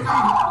right there.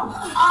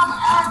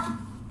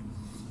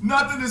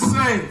 Nothing to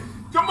say.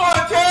 Come on,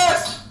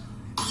 Cash.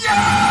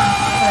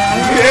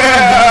 Yeah!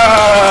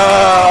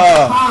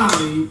 Yeah.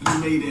 Finally, you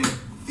made it.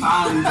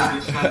 Finally,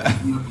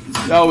 you made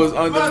it. That was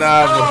Let's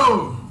undeniable.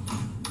 go.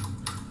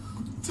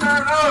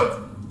 Turn up.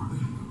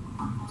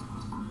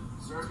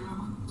 Sergio.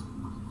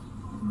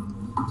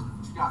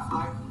 What you got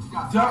flight? What you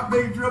got flight? Dunk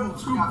big dribble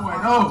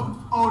 2.0.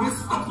 Oh, this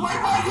is the play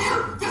right here.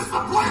 This is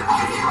the play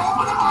right here.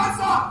 Open the minds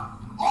up.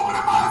 Open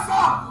the minds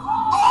up.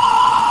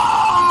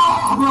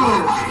 Oh, play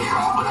right here.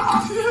 Open the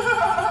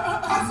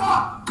minds up.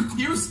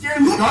 He was scared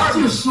to Look at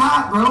your garbage.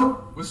 shot, bro.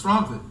 What's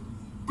wrong with it?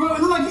 Bro,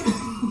 it look like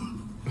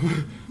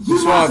you're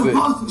What's not wrong with it?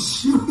 supposed to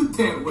shoot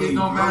that way. It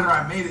don't bro. matter.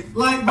 I made it.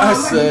 Like, bro, I like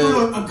said- you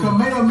doing a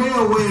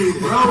Kamehameha wave,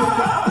 bro.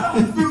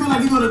 You feel me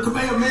like you doing a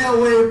Kamehameha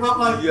wave, bro?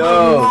 Like, Yo.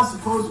 bro, you're not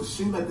supposed to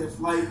shoot like that.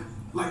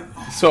 Like,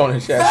 So in the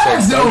chat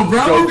Facts, says though, bro.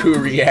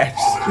 Goku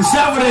reacts. the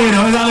shot with it,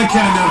 though. It's out of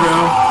Canada, bro.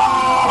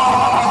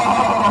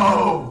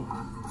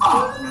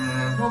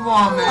 Come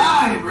on, man.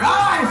 Alright, bro.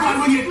 Alright, fine,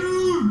 we get.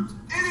 June.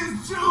 It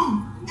is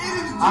June. It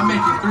is June. I'm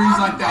making threes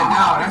like that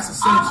now. That's a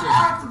I'm signature.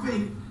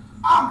 activated.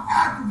 I'm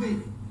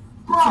activated.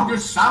 Bro, That's a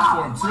good shot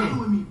for him, stop playing too.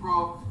 with me,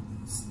 bro.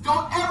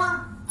 Don't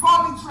ever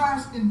call me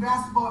trash in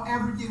basketball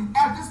ever again.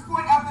 At this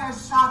point, after that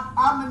shot,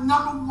 I'm the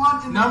number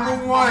one in the Number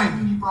basketball one.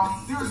 community, bro.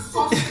 There are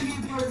so many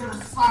NBA players that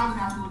are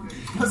silent after looking at me.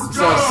 Let's That's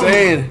what I'm go.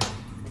 saying.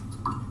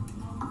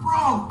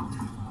 Bro,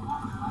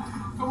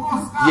 come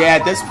on, stop. Yeah,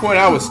 at this playing point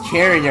with I me. was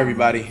carrying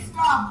everybody.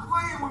 Stop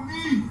playing with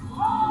me.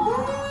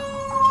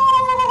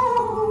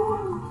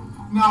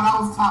 No, that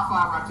was top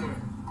 5 right there.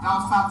 That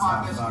was top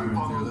 5 best five street right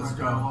ball there. moves Let's right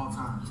there go. of all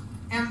time.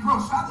 And bro,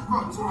 shout out, bro,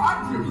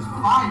 200 is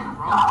fire,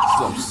 bro. That's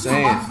what I'm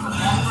saying. That's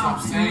what I'm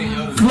saying, yo.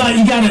 Like,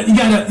 you gotta.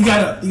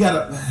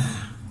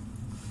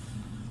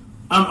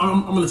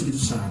 I'm gonna let you get the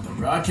shot, though,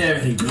 bro. I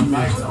can't hate you.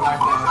 Nice, I like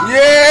that.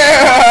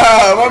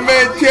 Yeah, my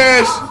man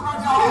Cash.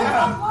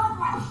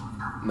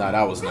 Nah,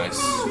 that was nice.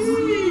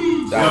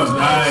 That was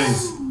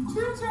nice.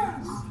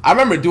 I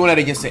remember doing that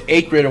against an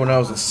 8th grader when I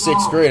was in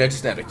 6th grade. I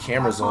just had the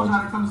cameras I told you on.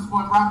 how to come to this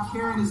point, bro. I'm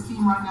carrying this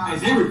team right now. Hey,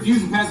 they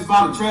refuse to pass the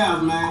ball to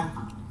Trav, man.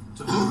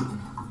 To who?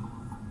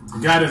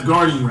 The guy that's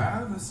guarding you.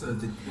 Brad? That's the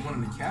one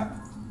in the cap?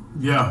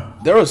 Yeah.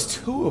 There was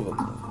 2 of them.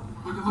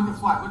 Look at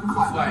flight. Look at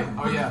flight. Like,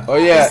 oh yeah. Oh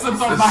yeah, It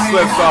slipped off it my hand.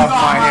 slipped off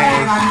my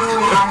hand. I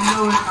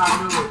knew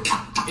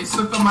it. It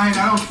slipped on my hand.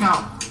 That don't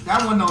count.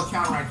 That one don't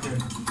count right there.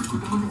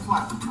 Look at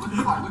flight. Look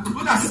at flight.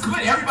 Look, I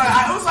split everybody.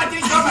 It was like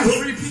getting done by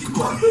 3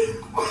 people.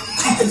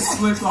 It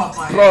slipped off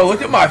my hand. Bro,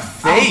 look at my I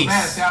was mad at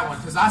face. that one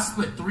because I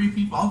split 3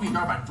 people. I was getting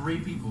guarded by 3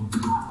 people.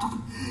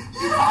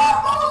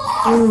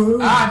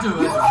 I do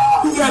it.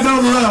 You got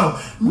no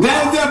love.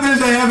 That's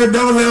definition of having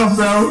no love,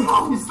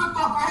 bro. It slipped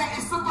off my hand.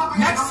 It slipped off my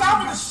hand. Next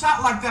time with a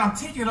shot like that, I'm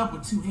taking it up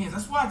with 2 hands.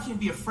 That's why I can't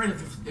be afraid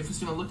if it's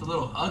gonna look a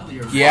little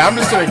uglier. Yeah, I'm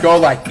just gonna go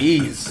like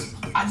these.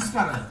 I just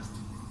gotta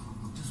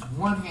just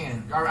 1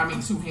 hand, or I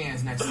mean 2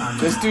 hands next time.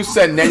 This dude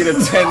said negative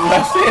 10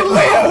 left hand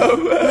layup.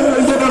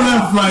 You no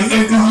left, like,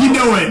 you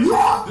know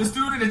it. This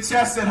dude in the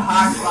chest said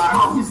high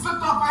five. It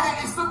slipped off my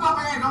hand. It slipped off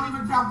my hand. Don't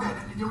even count that.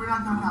 We're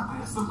not gonna count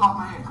that. It slipped off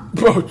my hand.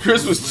 Bro,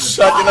 Chris was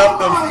chucking up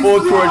them full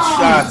court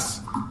shots.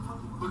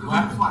 Look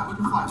at flight. Look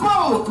at flight.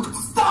 Bro,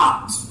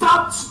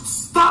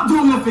 stop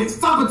doing that thing.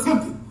 Stop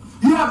attempting.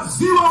 You have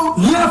zero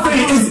left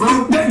hand.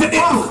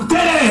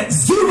 That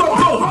zero,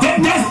 bro.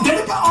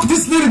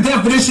 This is the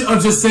definition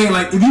of just saying,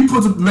 like, if you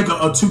make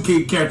a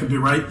 2K character bit,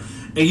 right?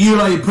 And you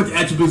like put the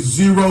attribute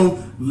zero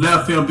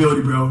left hand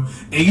ability, bro.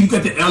 And you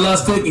got the LR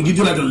stick and you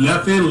do like a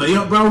left hand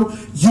layup, bro.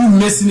 You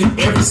missing it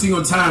every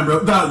single time, bro.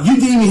 Dog, you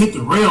didn't even hit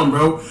the rim,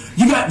 bro.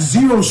 You got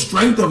zero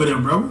strength over there,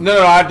 bro.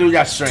 No, I do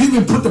got strength. You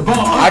even put the ball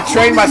up. I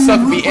trained myself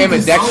to be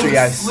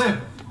ambidextrous.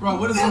 Bro,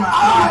 what is in my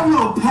I don't eye?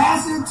 know,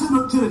 passing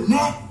to the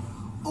net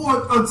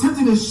or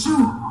attempting to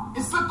shoot.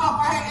 It slipped off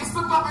my head. It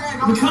slipped off my head.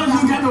 Because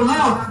you got no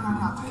left.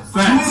 You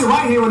made it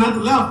right here, not the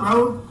left,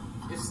 bro.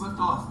 It slipped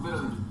off,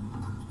 literally.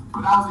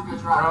 But that was a good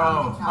drive.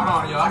 Bro, hold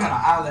on, yo. I got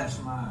an eyelash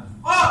in my eye.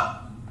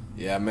 Fuck!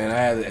 Yeah, man, I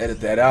had to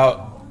edit that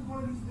out.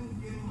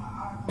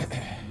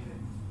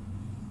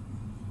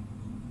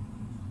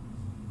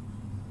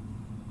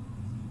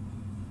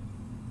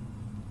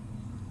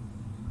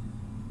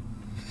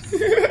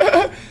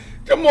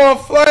 Come on,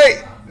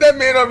 Flight. That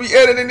man will be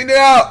editing it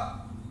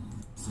out.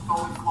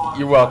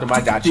 You're welcome. I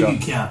got you. I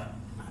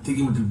think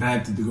he went to the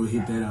back to go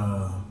hit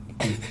that.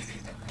 To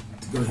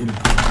go hit it.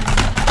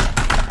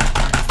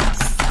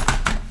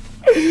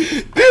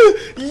 Dude,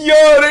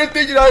 yo, they're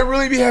thinking I'd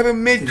really be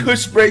having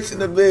mid-cush breaks in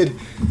the mid.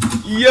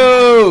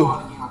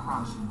 Yo,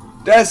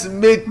 that's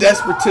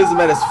mid-despotism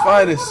at its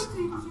finest.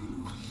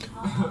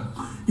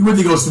 You went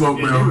to go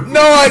smoke, bro.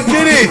 No, I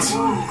didn't.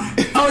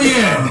 Oh,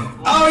 yeah.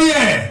 Oh,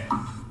 yeah.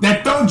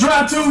 That don't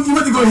drop, too. You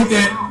went to go hit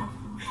that.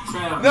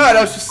 No, that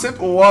was just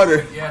simple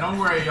water. Yeah, don't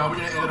worry, y'all. We're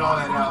gonna edit all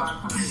that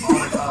out.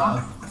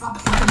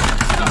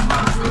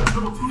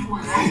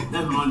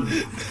 That's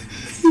money.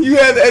 You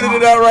had to edit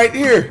it out right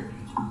here.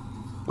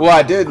 Well,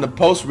 I did in the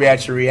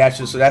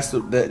post-reaction, so that's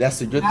the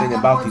good thing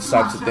about these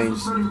types of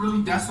things.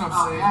 That's what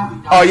I'm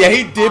saying. Oh, yeah,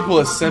 he did pull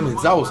a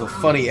Simmons. That was a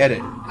funny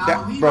edit.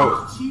 That,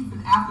 bro.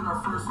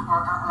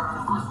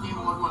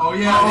 Oh,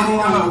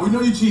 yeah. We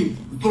know you cheat.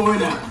 Go in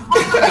there.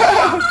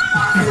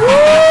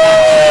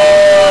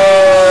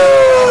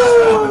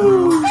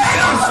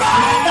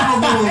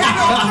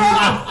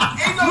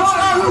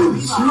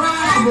 It's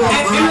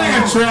like a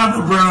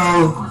travel,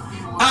 bro.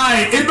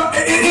 Alright, it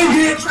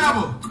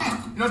Travel.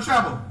 No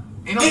travel.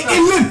 Ain't no travel.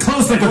 It looked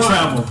close like a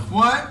travel.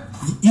 What?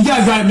 You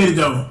guys got admitted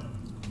though.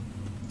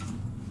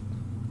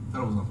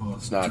 That was a pause.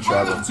 It's not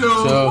travel. Two.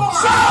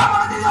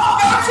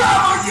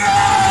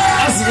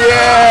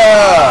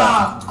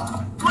 Yeah.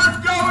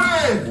 We're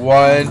going.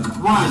 One,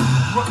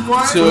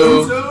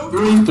 two,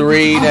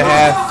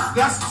 3.5.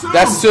 That's two.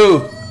 That's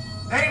two.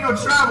 Ain't no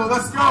travel.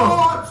 Let's go.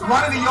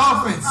 Run in the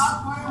offense.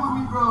 Stop playing with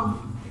me, bro.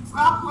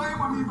 Stop playing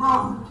with me,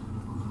 bro.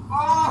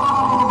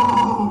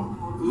 Oh,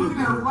 look at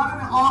that, running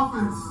the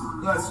offense.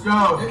 Let's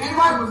go.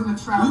 Anybody was in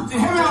the trap.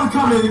 Heavy on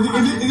coming. Is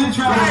it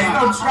travel? There ain't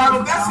no travel.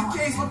 That's the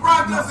case.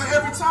 LeBron does it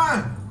every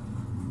time.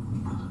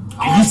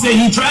 And you say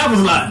he travels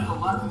a lot.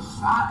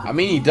 I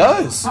mean, he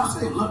does. Stop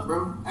saying look,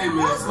 bro. Hey,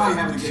 man, it's like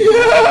having a game.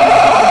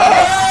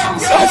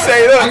 So I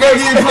say, look. I gotta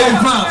give you playing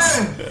props.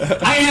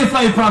 I ain't here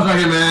playing props right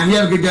here, man. He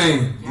had a good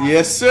game.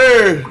 Yes,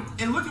 sir.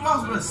 And look at what I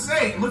was going to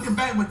say. Looking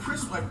back when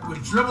Chris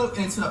would dribble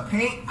into the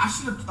paint, I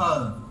should have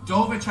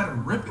dove and tried to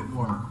rip it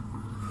more.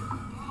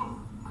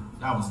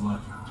 That was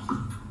lucky. You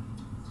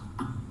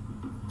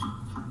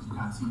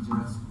got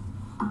T-Jazz.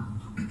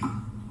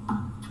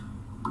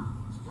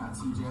 You got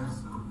T-Jazz.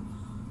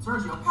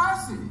 Sergio,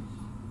 pass it.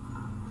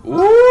 Ooh.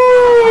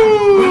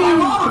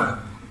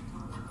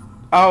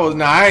 I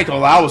ain't gonna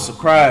lie, I was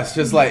surprised.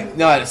 Just like,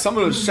 no, some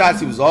of those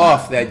shots he was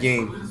off that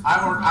game.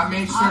 I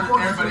made sure that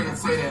everybody didn't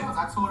say that.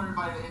 I told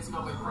everybody that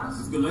NCAA press.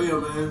 It's good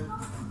layup, man.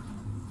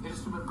 They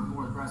just could have been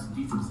more aggressive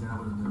defense than I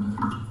would have done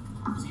better.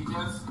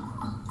 T-Jazz.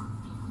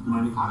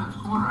 Money. I'm in the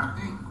corner, I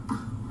think.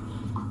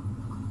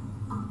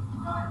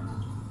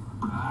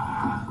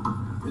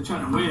 They're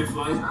trying to win,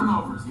 Flight.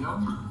 Turnovers, yo.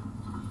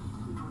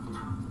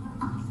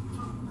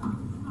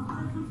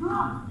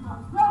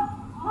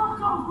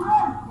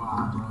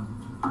 Wow, bro.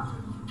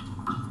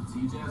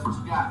 T-Jazz, what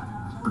you got?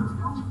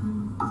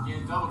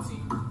 Getting double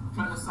team.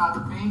 Cutting aside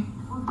the paint.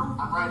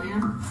 I'm right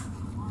here.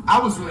 I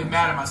was really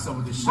mad at myself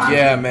with this shot.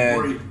 Yeah,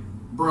 man.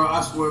 Bro,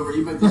 I swear, bro,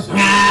 you make this shot.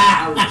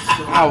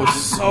 I was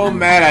so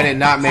mad I did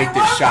not make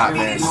this shot,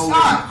 man.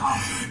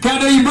 Can I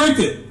know you breaked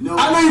it? No.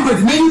 I know you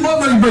breaked it. Man, you both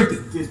know you breaked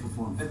it. This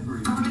performance. That's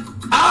great.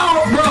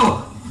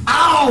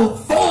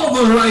 Four of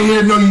us right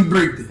here know you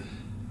breaked it.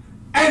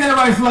 Ain't that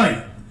right,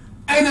 Flight?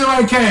 Ain't that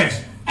right,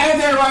 Cash? Ain't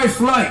that right,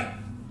 Flight?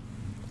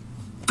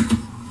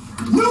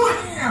 Knew it!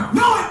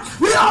 Knew it!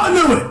 We all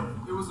knew it!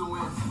 It was a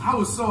win. I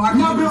was so happy.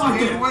 Not It was built a like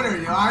game that. winner,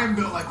 yo. I ain't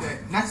built like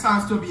that. Next time,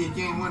 still be a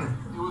game winner.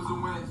 It was a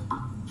win.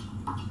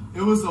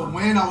 It was a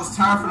win. I was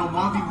tired from the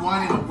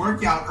 1v1 and a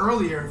workout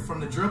earlier from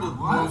the dribble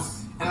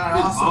moves, and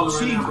I also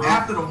cheated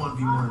after the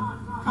 1v1.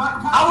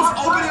 I was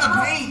open in the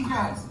paint.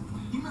 T-Jazz.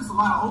 He missed a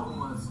lot of open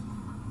ones.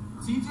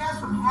 T-Jazz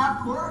from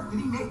half court. Did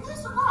he make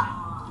this or not?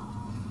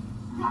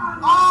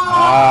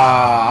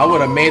 I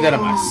would have made that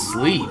in my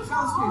sleep.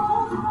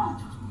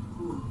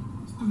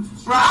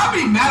 Bro, I'd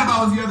be mad if I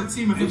was the other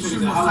team if they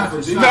shooting those type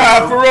of shots.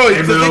 Nah, for real.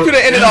 They could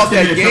have ended off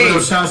that game.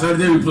 Those shots that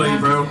day we played,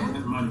 bro.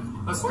 That's money.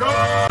 Let's go.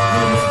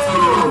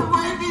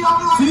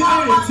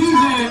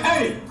 TJ,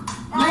 hey.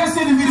 Like I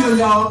said in the video,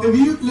 y'all, if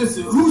you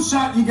listen, whose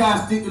shot you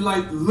guys think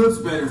looks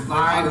better?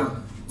 Like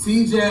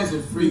TJ's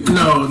and Freakin'.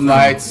 No,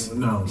 Lights.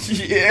 No.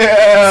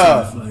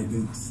 Yeah. Like,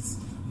 it's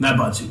not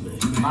about you, man.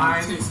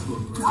 Mine.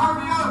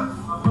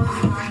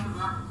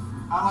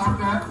 I like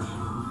that.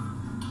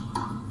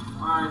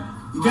 Alright.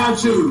 You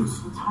gotta choose.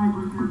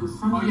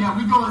 Oh yeah,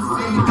 we going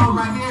Saiyan 4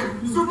 right here.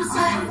 Super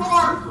Saiyan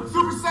 4!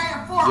 Super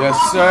Saiyan 4!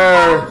 Yes,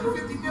 sir.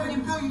 50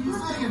 million billion, you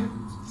saying?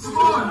 Come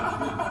on.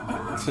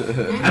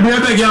 I'll be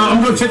right back, y'all.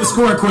 I'm gonna check the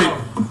score quick.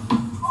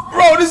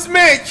 Bro, this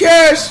man,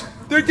 Cash,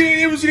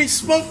 he was getting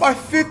smoked by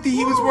 50.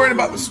 He was worried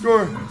about the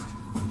score.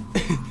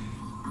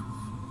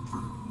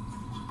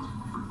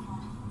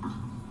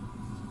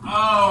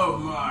 Oh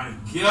my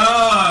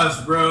gosh,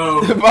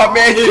 bro. My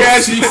man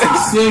Cash.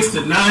 66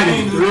 to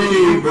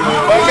 93, bro.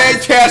 My man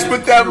Cash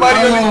put that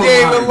money on the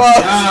game and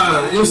lost.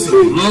 God, it's a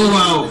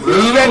blowout, bro.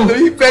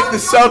 He bet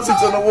the Celtics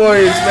on the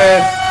Warriors,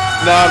 man.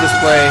 Nah, I'm just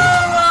playing.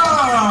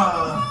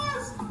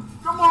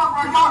 Come on,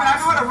 bro. Y'all,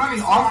 I know how to run the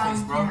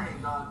offense, bro.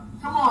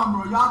 Come on,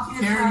 bro. Y'all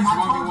can't say, I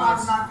told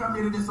y'all to not come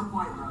here to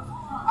disappoint, bro.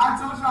 I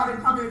told y'all to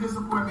come here to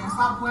disappoint, man.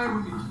 Stop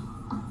playing with me.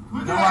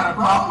 Look at that,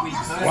 bro.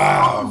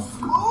 Wow.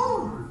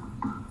 Smooth.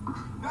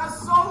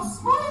 That's so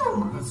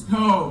smooth. Let's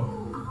go.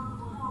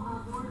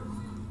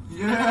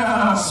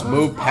 Yeah.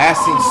 Smooth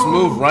passing,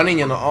 smooth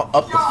running and up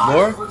the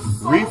floor.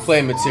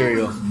 Replay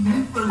material.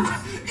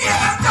 Yeah,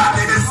 that's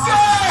nothing to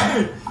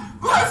say.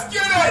 Let's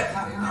get it.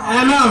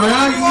 I know, bro.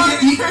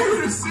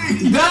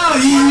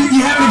 You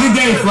having a good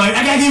game, Floyd.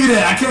 I gotta give you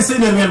that. I can't say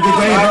nothing. You have a good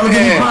game, bro. I'll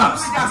give you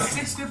props. We got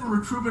 6 different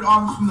recruitment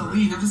offers from the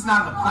league. They're just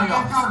not in the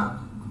playoffs.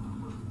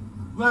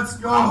 Let's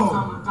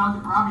go.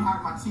 Duncan, bro. I'll be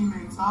hacking my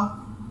teammates up.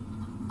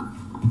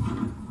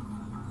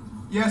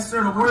 Yes,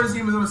 sir. The Warriors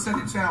game is on the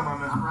second channel, my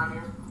man. I'm right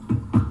here.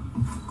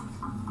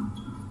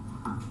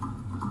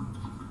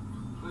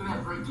 Look at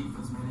that great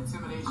defense, man.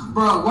 Intimidation.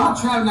 Bro, why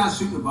Trav not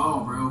shooting the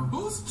ball, bro?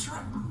 Who's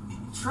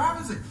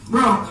Travis?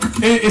 Bro,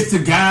 it's the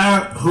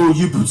guy who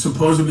you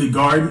supposedly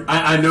guard.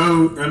 I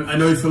know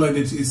you feel like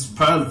it's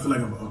probably feel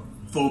like a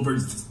 4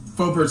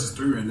 versus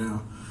 3 right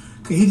now.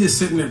 Cause he just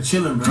sitting there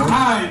chilling, bro. No,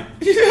 I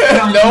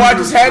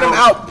just had him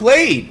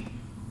outplayed.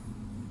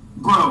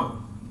 Bro,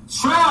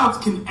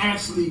 Trav can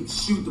actually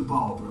shoot the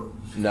ball, bro.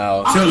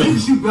 No, He can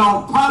shoot the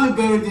ball probably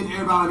better than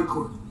everybody on the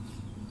court.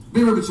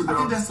 Be real with you, bro. I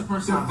think that's the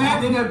first The time.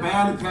 fact that they're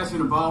bad at passing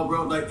the ball,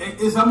 bro, like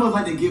it's almost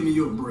like they're giving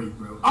you a break,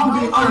 bro. I'm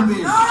being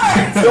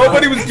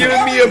nobody was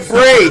giving me a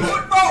break.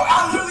 Bro,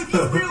 I literally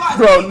didn't realize.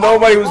 Bro,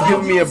 nobody was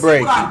giving me a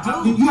break. You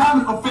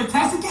having a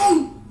fantastic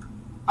game,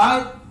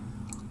 alright?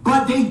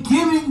 But they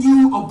giving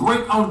you a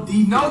break on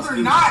defense. No, they're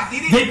not.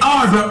 They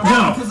are, bro.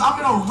 No. Because I'm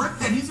gonna rip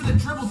that. He's gonna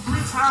dribble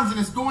 3 times and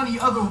it's going the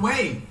other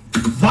way.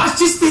 Watch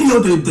this video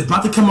that's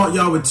about to come out,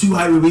 y'all, with 2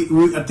 high. I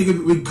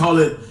think we call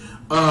it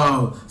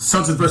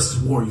Celtics versus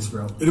Warriors,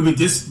 bro. It'll be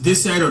this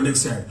Saturday or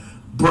next Saturday,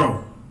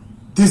 bro.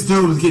 This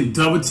dude was getting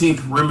double team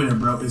perimeter,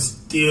 bro, and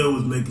still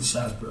was making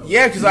shots, bro.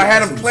 Yeah, because I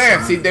had him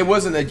planned. See, they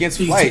wasn't against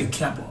Flight.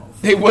 Cap off.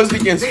 They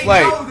wasn't against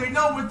Flight. They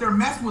know what they're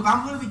messing with.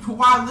 I'm literally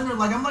Kawhi Leonard.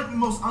 Like, I'm like the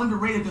most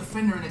underrated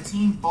defender in a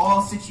team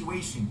ball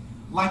situation.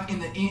 Like, in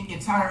the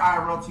entire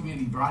IRL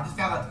community, bro. I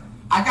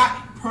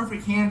got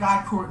perfect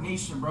hand-eye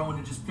coordination, bro, when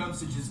it just comes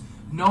to just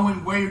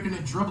knowing where you're going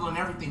to dribble and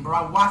everything, bro.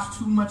 I watch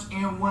too much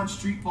and1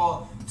 street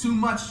ball, too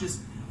much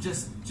just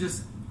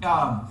advanced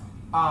play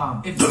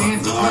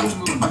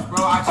moves,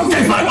 bro. I just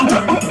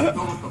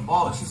go with the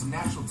ball. It's just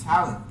natural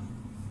talent.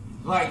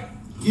 Like,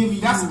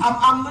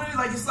 I'm literally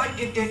like, it's like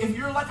if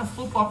you're like a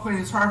football player,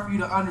 it's hard for you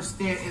to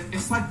understand.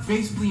 It's like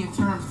basically in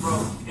terms, bro.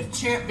 If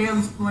Champ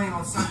Bailey's playing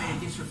on Sunday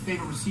against your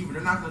favorite receiver,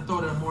 they're not gonna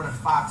throw to him more than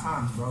 5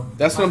 times, bro.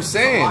 That's what I'm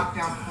saying.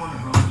 Lockdown corner,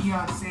 bro.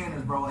 Deion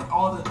Sanders, bro. Like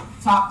all the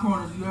top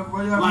corners you ever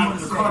want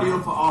to say.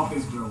 Cardio for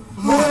offense, bro.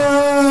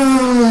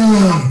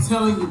 I'm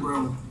telling you,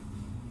 bro.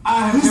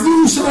 This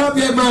dude shut up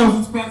yet,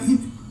 bro.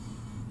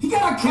 He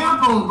got a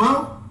cap on,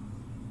 bro.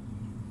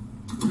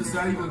 What does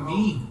that even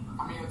mean?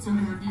 I mean, a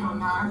 10-year deal,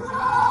 9.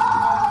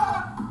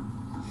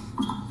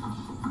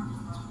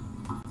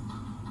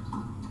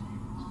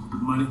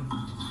 Money.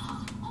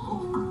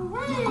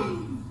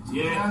 Ooh-wee.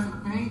 Yeah. Guys in the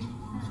paint.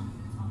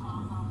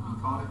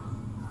 Caught it.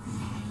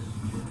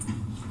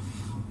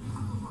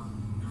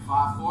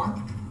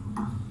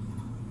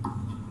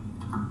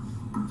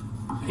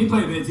 5-4. He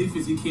played bad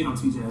defense. He can't on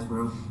TJ's,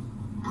 bro.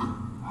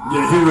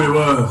 Yeah, he really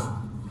was.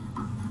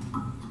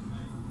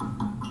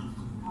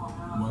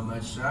 One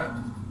last shot.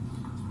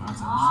 My type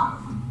of shot.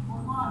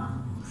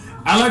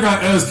 I like how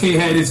LSK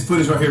had his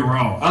footage right here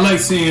raw. I like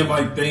seeing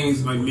like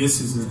things like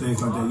misses and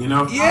things like that, you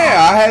know?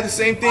 Yeah, I had the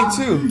same thing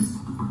too.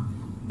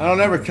 I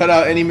don't ever cut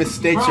out any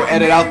mistakes or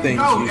edit out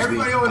things usually.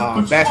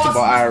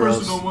 Basketball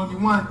IRLs.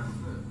 1v1.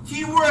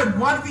 Keyword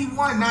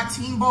 1v1, not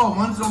team ball.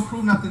 Ones don't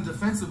prove nothing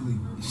defensively.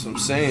 That's what I'm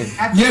saying.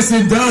 Yes,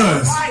 it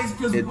does.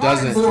 It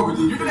doesn't.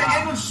 You're gonna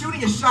end up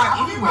shooting a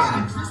shot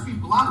anyway. Crispy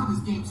blocking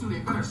this game too. They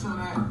better show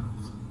that.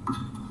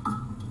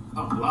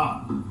 A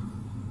block.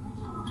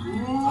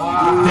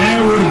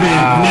 That would have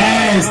been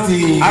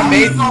nasty. I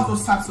made off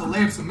those types of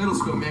layups in middle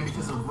school, man,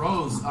 because of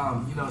Rose.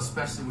 You know,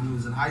 especially when he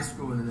was in high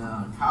school and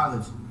in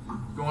college,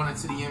 going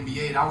into the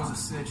NBA. That was a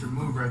signature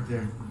move right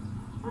there.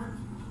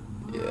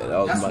 Yeah, that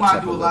was That's my why I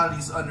type do a of lot of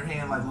these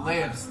underhand like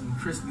layups and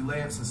crispy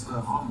layups and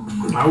stuff.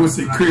 I would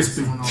say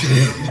crispy. Bro,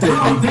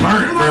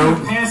 Burnt, bro.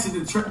 Passing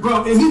the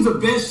bro, and he's the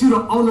best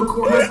shooter on the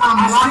court.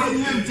 I'm locking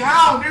him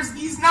down.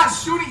 He's not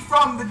shooting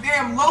from the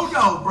damn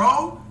logo,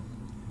 bro.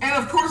 And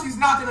of course he's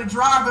not gonna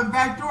drive and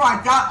backdoor. I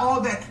got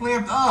all that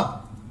clamped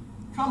up.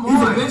 Come on.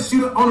 He's the best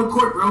shooter on the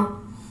court, bro.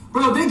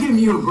 Bro, they giving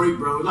you a break,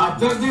 bro. Like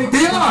They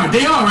are,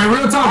 man.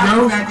 Real talk,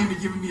 bro. Back even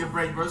giving me a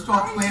break, bro. It's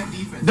called clamp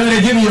defense. No,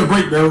 they giving you a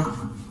break, bro.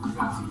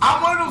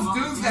 I'm one of those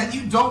dudes that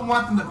you don't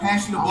want them to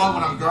pass you the ball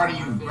when I'm guarding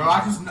you, bro.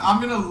 I'm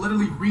gonna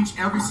literally reach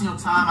every single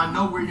time. I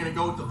know where you're gonna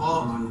go with the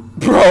ball.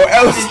 Bro,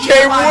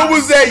 LSK, what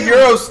was that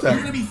Euro You're step?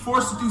 gonna be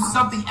forced to do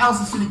something else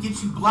that's gonna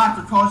get you blocked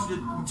or cause you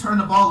to turn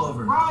the ball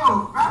over.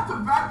 Bro,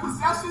 back-to-back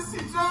possessions,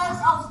 CJ.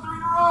 That was 3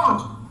 in a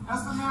row.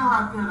 That's the man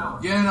right there, though.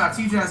 Yeah, no,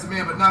 TJ has a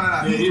man, but no.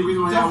 Yeah, he's the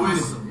reason why y'all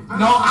winning.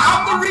 No,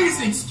 I'm the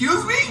reason.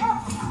 Excuse me?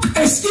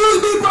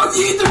 Excuse me, bro.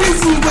 You ain't the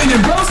reason you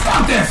winning, bro.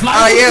 Stop that, Fly.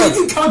 I am.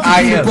 You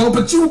contributed, bro,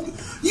 but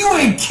you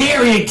ain't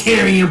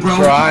carrying, bro.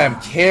 Bro, I am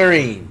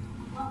carrying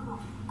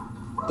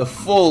the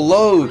full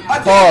load.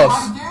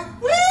 Pause.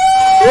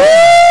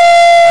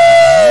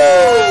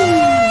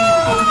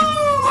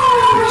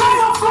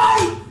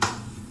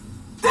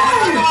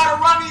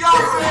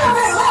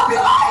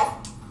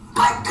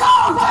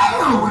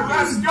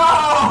 Let's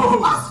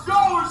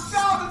go!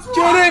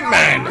 Get it,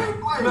 man.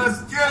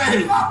 Let's get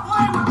it!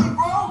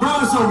 Bro,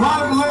 so why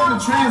do we let the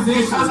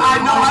transition? Because I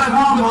know how to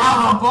move without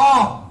the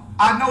ball.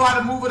 I know how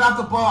to move without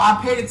the ball. I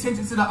paid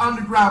attention to the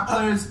underground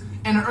players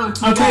in the early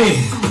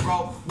 2000s, too,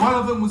 bro. One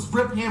of them was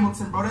Rip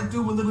Hamilton, bro. That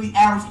dude would literally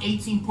average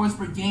 18 points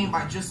per game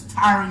by just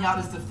tiring out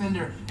his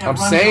defender and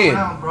running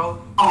around,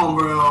 bro. Oh,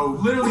 bro.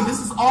 Literally, this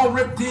is all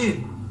Rip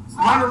did.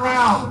 Run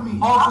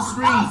around, off the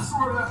screens.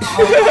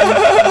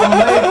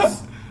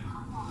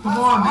 Come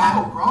on,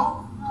 man, bro.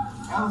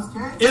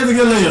 It's a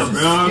good layup,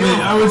 bro. I mean,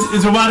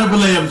 it's a wide open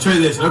layup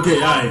transition. Okay,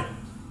 all right.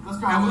 Let's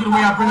go. And look at the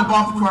way I bring the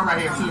ball to the court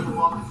right here, too.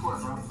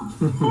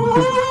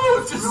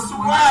 Ooh, just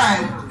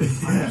swag.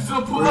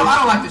 So pull up. I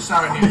don't like this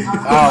shot right here. Oh,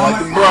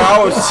 bro, I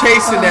was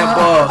chasing that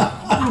ball.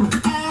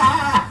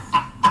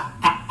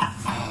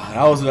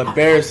 That was an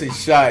embarrassing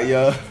shot,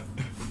 yo.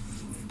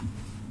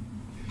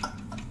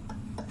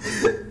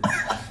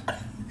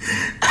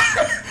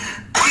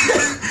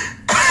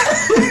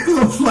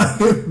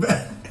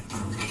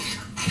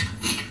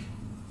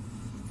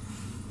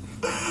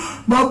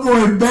 My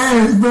boy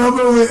Bash, bro.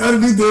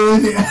 Underneath the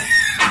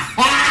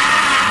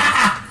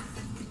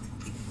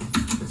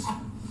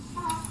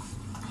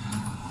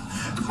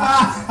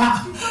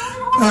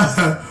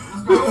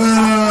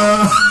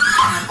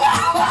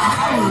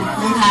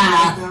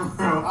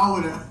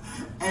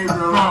Hey,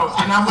 bro.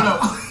 And I'm gonna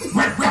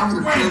win.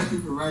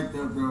 Right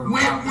there, bro. Win.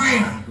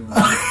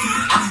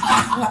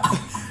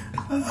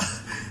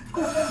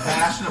 Man,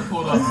 I should have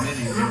pulled up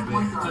Vinny a little bit.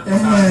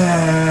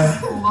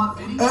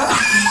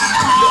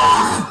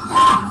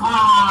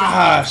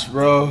 Gosh,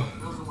 bro.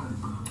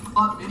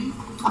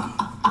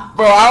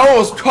 Bro, I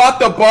almost caught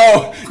the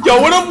ball.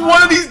 Yo, what if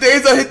one of these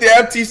days I hit the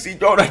FTC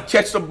throw and I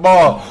catch the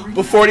ball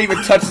before it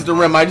even touches the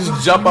rim? I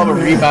just jump up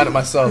and rebound it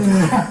myself.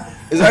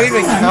 Does that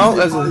even count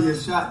as a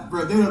shot?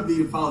 Bro, they don't need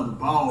to follow the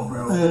ball,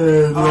 bro.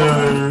 Oh,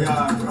 my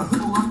God, bro.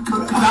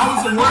 That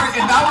was a word.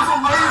 If that was a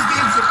Warriors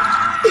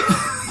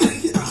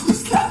game,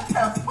 it's not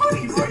that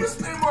funny, bro. You're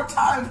spending more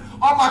time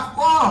on my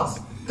flaws.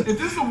 If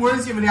this is a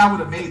Warriors game, I would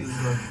have made this,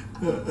 bro.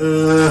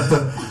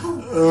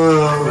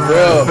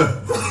 real?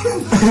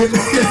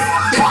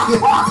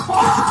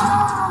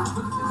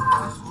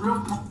 Real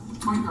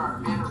point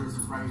guard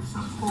mannerisms right here.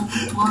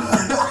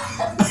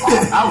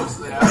 I was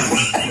there.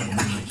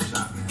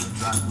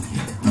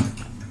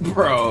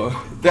 Bro,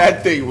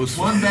 that thing was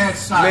One bad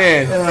shot.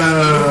 man.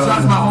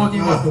 Shots my whole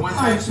game off one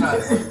bad shot.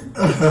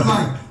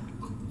 Like,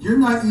 you're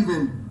not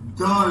even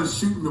done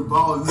shooting the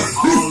ball. You're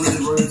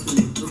already running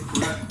to the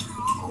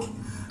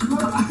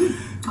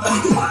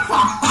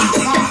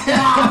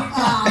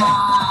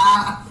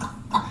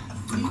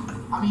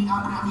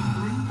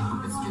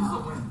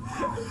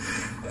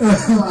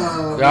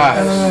Gosh.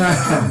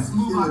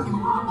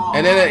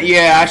 And then,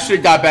 yeah, I should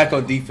have got back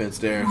on defense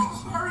there. It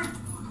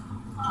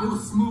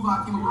was smooth.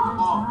 I came up with the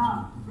ball.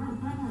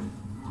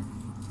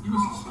 He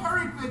was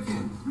cherry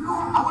picking. I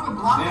would have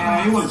blocked him.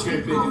 Yeah, he wasn't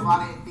cherry picking. If I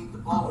didn't think the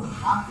ball was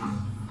out there.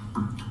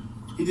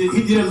 He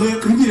did a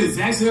layup. He did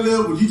exact same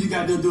layup what you just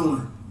got done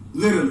doing.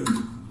 Literally.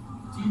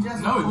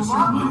 No, it was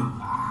money.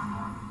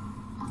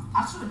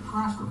 I should have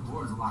crashed the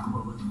boards a lot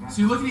more looking back.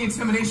 So you look at the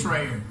intimidation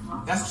right here.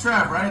 That's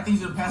Trav, right? I think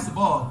he's gonna pass the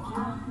ball.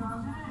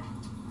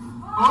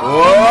 Oh,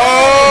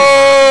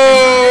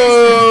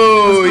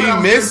 he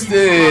missed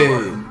it.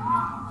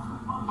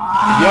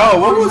 Yo,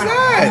 what was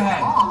that?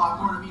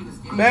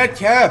 Bad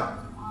cap.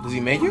 Does he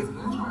make it?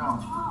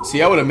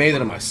 See, I would have made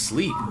it in my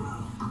sleep.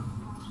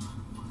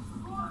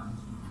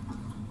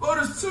 Bro,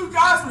 there's two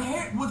guys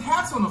with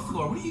hats on the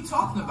floor. What are you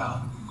talking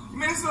about? You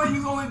made it sound like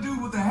he's the only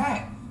dude with a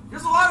hat.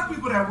 There's a lot of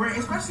people that wear,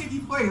 especially if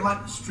you play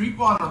like street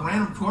ball on a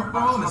random court,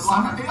 bro. In the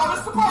summer. They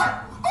missed the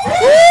part.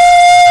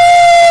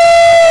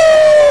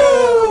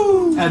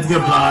 That's a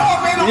good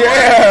block.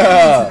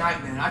 Yeah.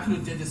 Tonight, man. I could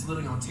have did this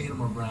literally on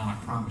Tatum or Brown. I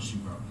promise you,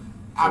 bro.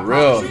 For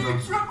real.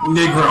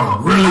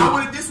 Negro,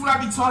 really? This is what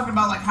I be talking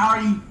about. Like, how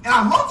are you? And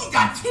I low-key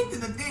got kicked in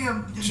the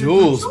damn.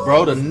 Jules,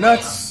 bro, the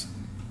nuts.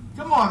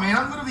 Come on, man.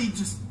 I'm literally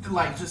just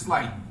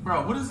like,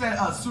 bro. What is that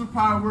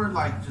superpower word?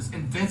 Like, just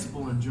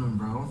invincible in June,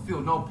 bro. I don't feel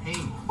no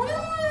pain,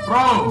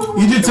 bro.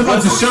 You just took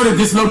out your shoulder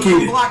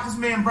dislocated. Blocked this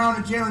man Brown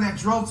and Jalen that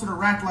drove to the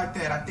rack like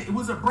that. I think it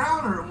was a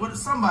Brown or what?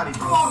 Somebody,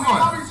 bro. Come on,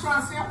 man. I'm just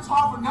trying to say I'm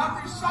tall for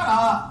nothing. Shut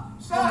up.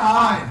 Shut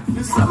up.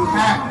 This is a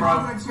pack,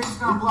 bro.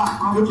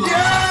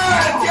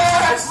 Yeah,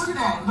 yes. Look at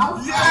that. No.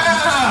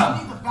 Yeah.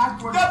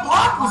 That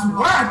block was whack.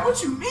 whack.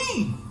 What you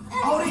mean?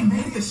 Oh, they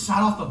made it a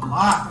shot off the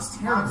block. That's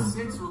terrible.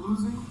 6, we're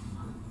losing.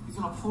 He's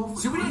gonna pull for.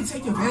 See, we didn't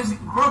take advantage,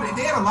 bro.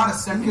 They had a lot of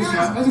second That's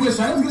shots. a good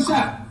shot. That's a good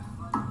shot.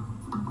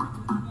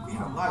 They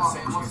had a lot of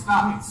second Come on, chance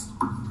stop. points.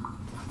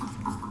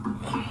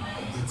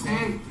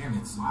 Hey. Damn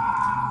it.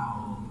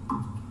 Wow.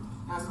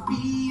 That's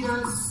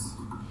BS.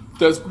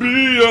 That's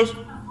BS.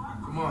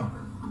 Come on.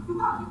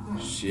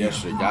 She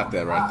actually got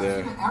that right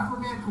there.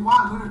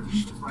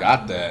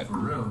 Got that. For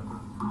real.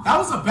 That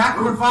was a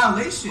backward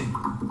violation.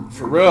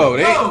 For real.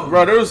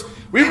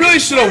 We really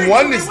should have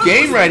won this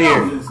game right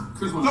here.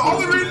 The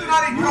only reason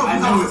I didn't go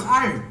is I was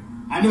tired.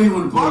 I knew he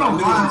wanted to play. I knew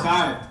he was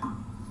tired.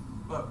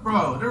 But,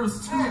 bro, there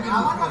was two. I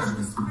like how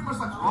it's pretty much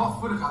like raw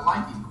footage. I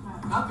like it.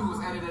 Nothing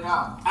was edited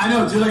out. I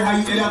know, just like how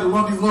you edit out the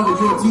 1v1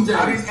 with you and TJ.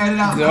 I didn't edit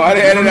out. No, I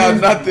didn't edit out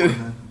nothing.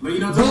 But you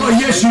know, boy,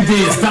 yes you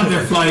did. Stop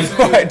that flight.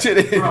 I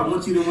didn't. Bro, I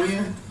want you to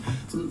win.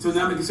 To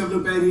not make yourself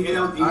look bad. You edit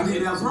out. Bro,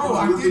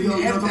 I didn't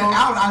edit that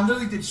out. I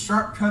literally did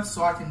sharp cuts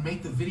so I can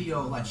make the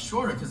video like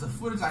shorter because the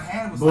footage I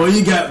had was. Boy, like,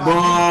 you got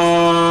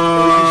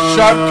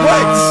sharp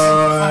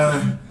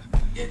cuts.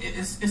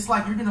 It's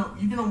like you're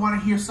gonna want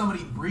to hear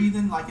somebody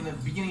breathing like in the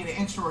beginning of the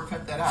intro or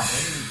cut that out.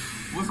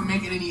 Wasn't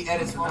making any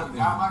edits or nothing.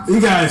 You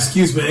got an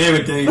excuse for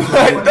everything.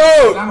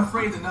 No. I'm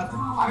afraid of nothing.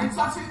 I didn't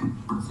touch it.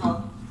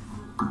 So.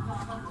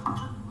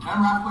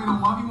 Remember, I played a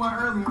 1v1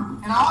 earlier,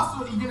 and I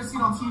also, you're gonna see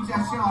it on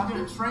TJ's channel. I did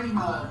a training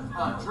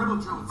dribble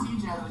drill with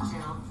TJ on the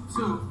channel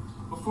too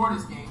before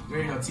this game. There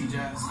you go, TJ.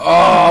 Oh,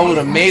 I would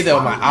have made that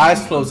with my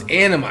eyes closed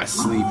and in my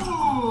sleep.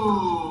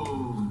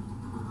 Ooh,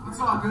 it's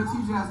all good.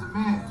 TJ's the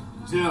man.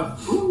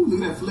 Jeff, ooh,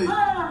 look at that flick.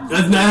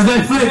 That's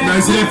that flick. No,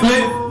 you see that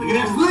flick? Look at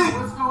that flick.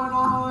 What's going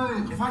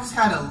on? If I just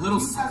had a little,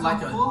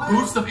 like a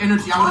boost of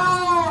energy, I would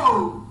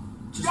have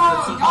just.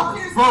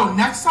 Bro,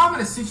 next time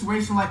in a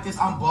situation like this,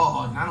 I'm ball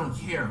hogging. I don't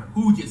care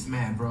who gets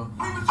mad, bro.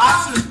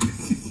 I should.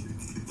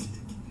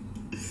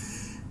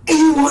 And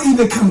you won't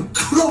even come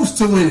close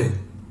to winning.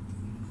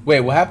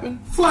 Wait, what happened?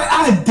 Flight,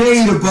 I dare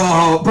you to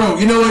ball hog. Bro,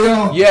 you know what,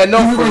 y'all? Yeah, no,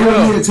 for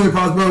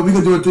real. Bro, we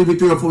gonna do a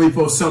 3v3 or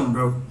 4v4 something,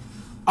 bro.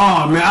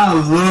 Oh, man, I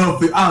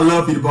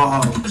love you to ball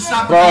hog.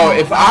 Bro,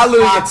 if I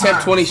literally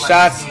attempt 20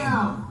 shots,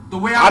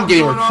 I'm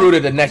getting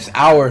recruited the next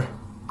hour.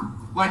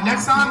 Like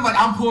next time, like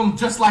I'm pulling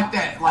just like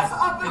that, like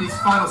in these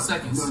final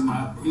seconds.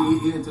 No,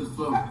 he didn't touch the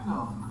floor.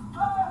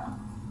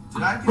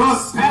 Did I get Bro,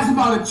 pass him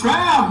on the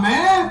trap,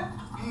 man.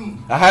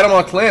 I had him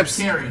on clamps.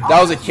 Carry. That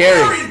was a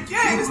carry.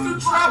 Again, this dude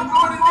trapped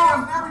going in there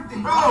and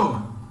everything,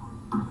 bro.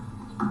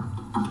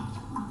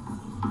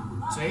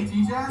 Say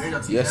TJ? There you go,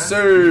 TJ. Yes,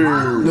 sir.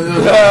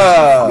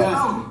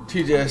 Yeah.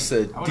 TJ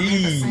said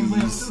D's.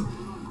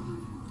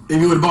 If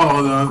you would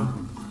ball though,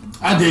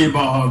 I dare you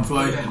ball hog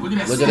play. Look at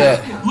that. Look at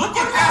that. Look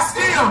at that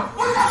steal.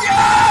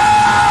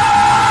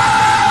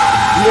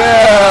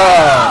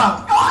 Yeah.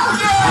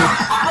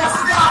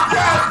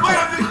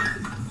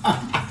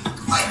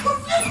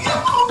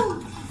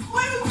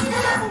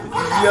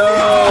 Yo.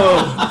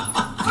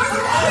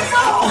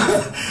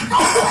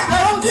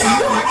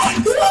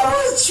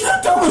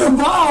 Tripped over the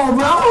ball,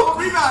 bro.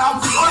 Rebound, I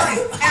was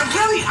playing. And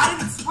really, I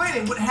didn't explain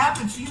it. What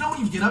happens, you know when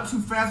you get up too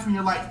fast when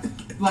you're like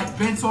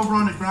bent over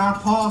on the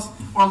ground, pause,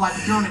 or like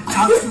you're on the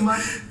couch too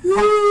much?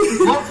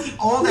 Low-key,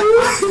 all that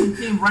action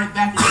came right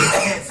back into my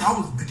head. So I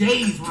was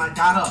dazed when I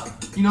got up.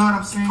 You know what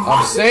I'm saying?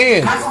 I'm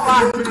saying. That's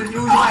why I couldn't. It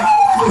was like,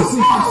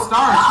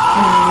 stars.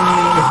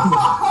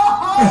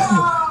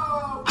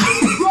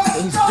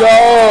 Let's go.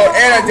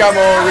 And I got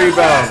my own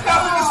rebound.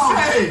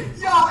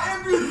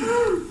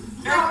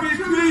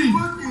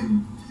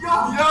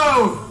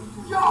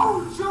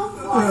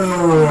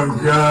 Oh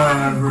my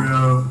God,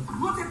 bro.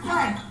 Look at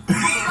that.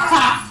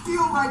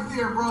 Steal right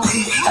there, bro. Look at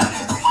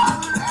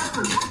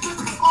that.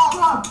 All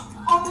up.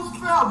 Almost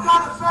fell.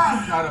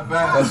 Got it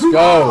back. Let's go.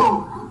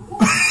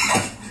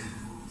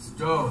 Let's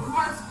go.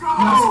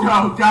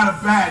 Got it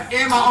back.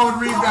 And my own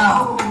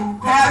rebound.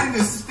 Padding the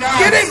stats.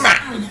 Get it,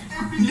 man.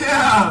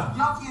 Yeah.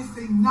 Y'all can't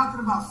say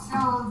nothing about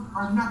selling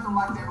or nothing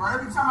like that, bro.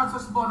 Every time I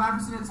touch the ball,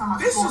 90% of the time I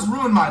This score. just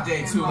ruined my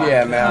day, too.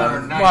 Yeah,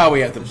 man. Why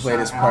we have to play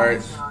this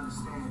part?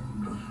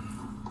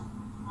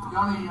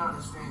 Y'all need to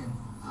understand.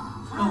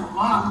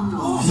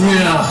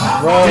 Yeah,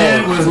 Bro,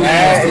 that was that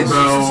nasty, is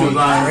bro. too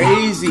Like,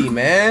 crazy,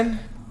 man.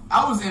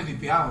 I was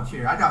MVP. I don't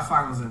care. I got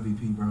Finals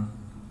MVP, bro.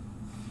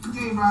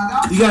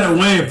 you gotta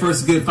win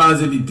first to get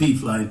Finals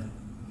MVP. Like,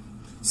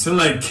 sound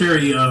like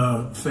Curry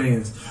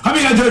fans. How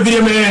many of y'all enjoyed the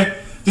video, man?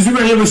 This week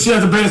right here with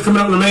shit the bands coming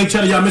up on the main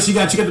channel. Y'all make sure you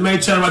gotta check out the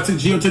main channel. Right to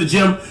the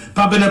gym.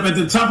 Popping up at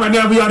the top right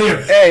now. We out here.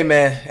 Hey,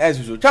 man, as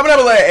usual. Coming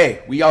up later,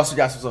 hey, we also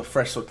got some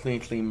fresh, so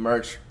clean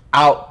merch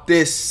out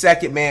this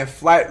second, man.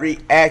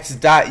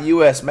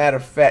 FlightReacts.us. Matter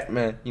of fact,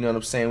 man, you know what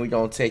I'm saying? We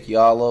gonna take you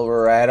all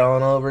over, right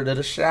on over to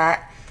the shop.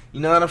 You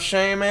know what I'm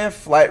saying, man?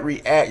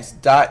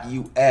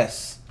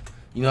 FlightReacts.us.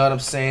 You know what I'm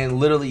saying?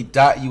 Literally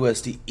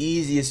 .us. The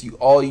easiest.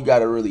 All you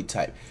gotta really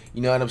type.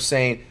 You know what I'm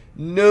saying?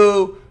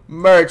 New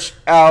merch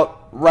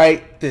out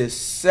right this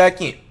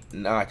second.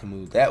 Now I can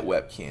move that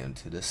webcam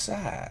to the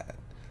side.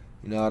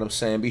 You know what I'm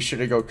saying? Be sure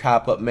to go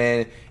cop up,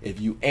 man. If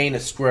you ain't a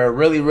square,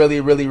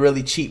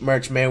 really cheap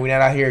merch, man. We're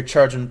not out here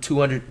charging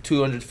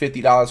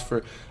 $250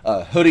 for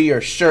a hoodie or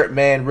shirt,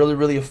 man.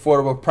 Really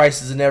affordable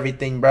prices and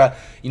everything, bro.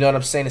 You know what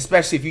I'm saying?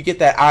 Especially if you get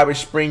that Irish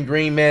Spring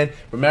Green, man.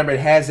 Remember,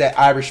 it has that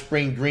Irish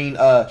Spring Green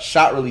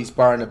shot release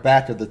bar in the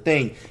back of the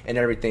thing and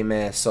everything,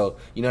 man. So,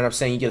 you know what I'm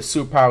saying? You get a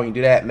superpower when you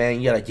do that, man.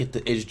 You gotta get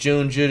the It's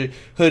June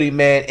hoodie,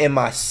 man, in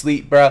my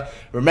sleep, bro.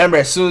 Remember,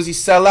 as soon as you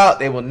sell out,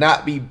 they will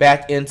not be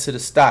back into the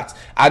stocks.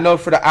 I know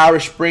for the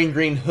Irish Spring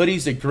Green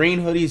hoodies, the green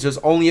hoodies, there's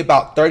only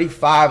about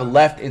 35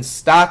 left in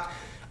stock.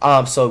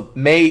 So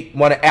may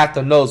want to act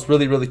on those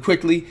really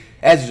quickly.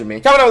 As usual,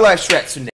 man. Coming up last stretch.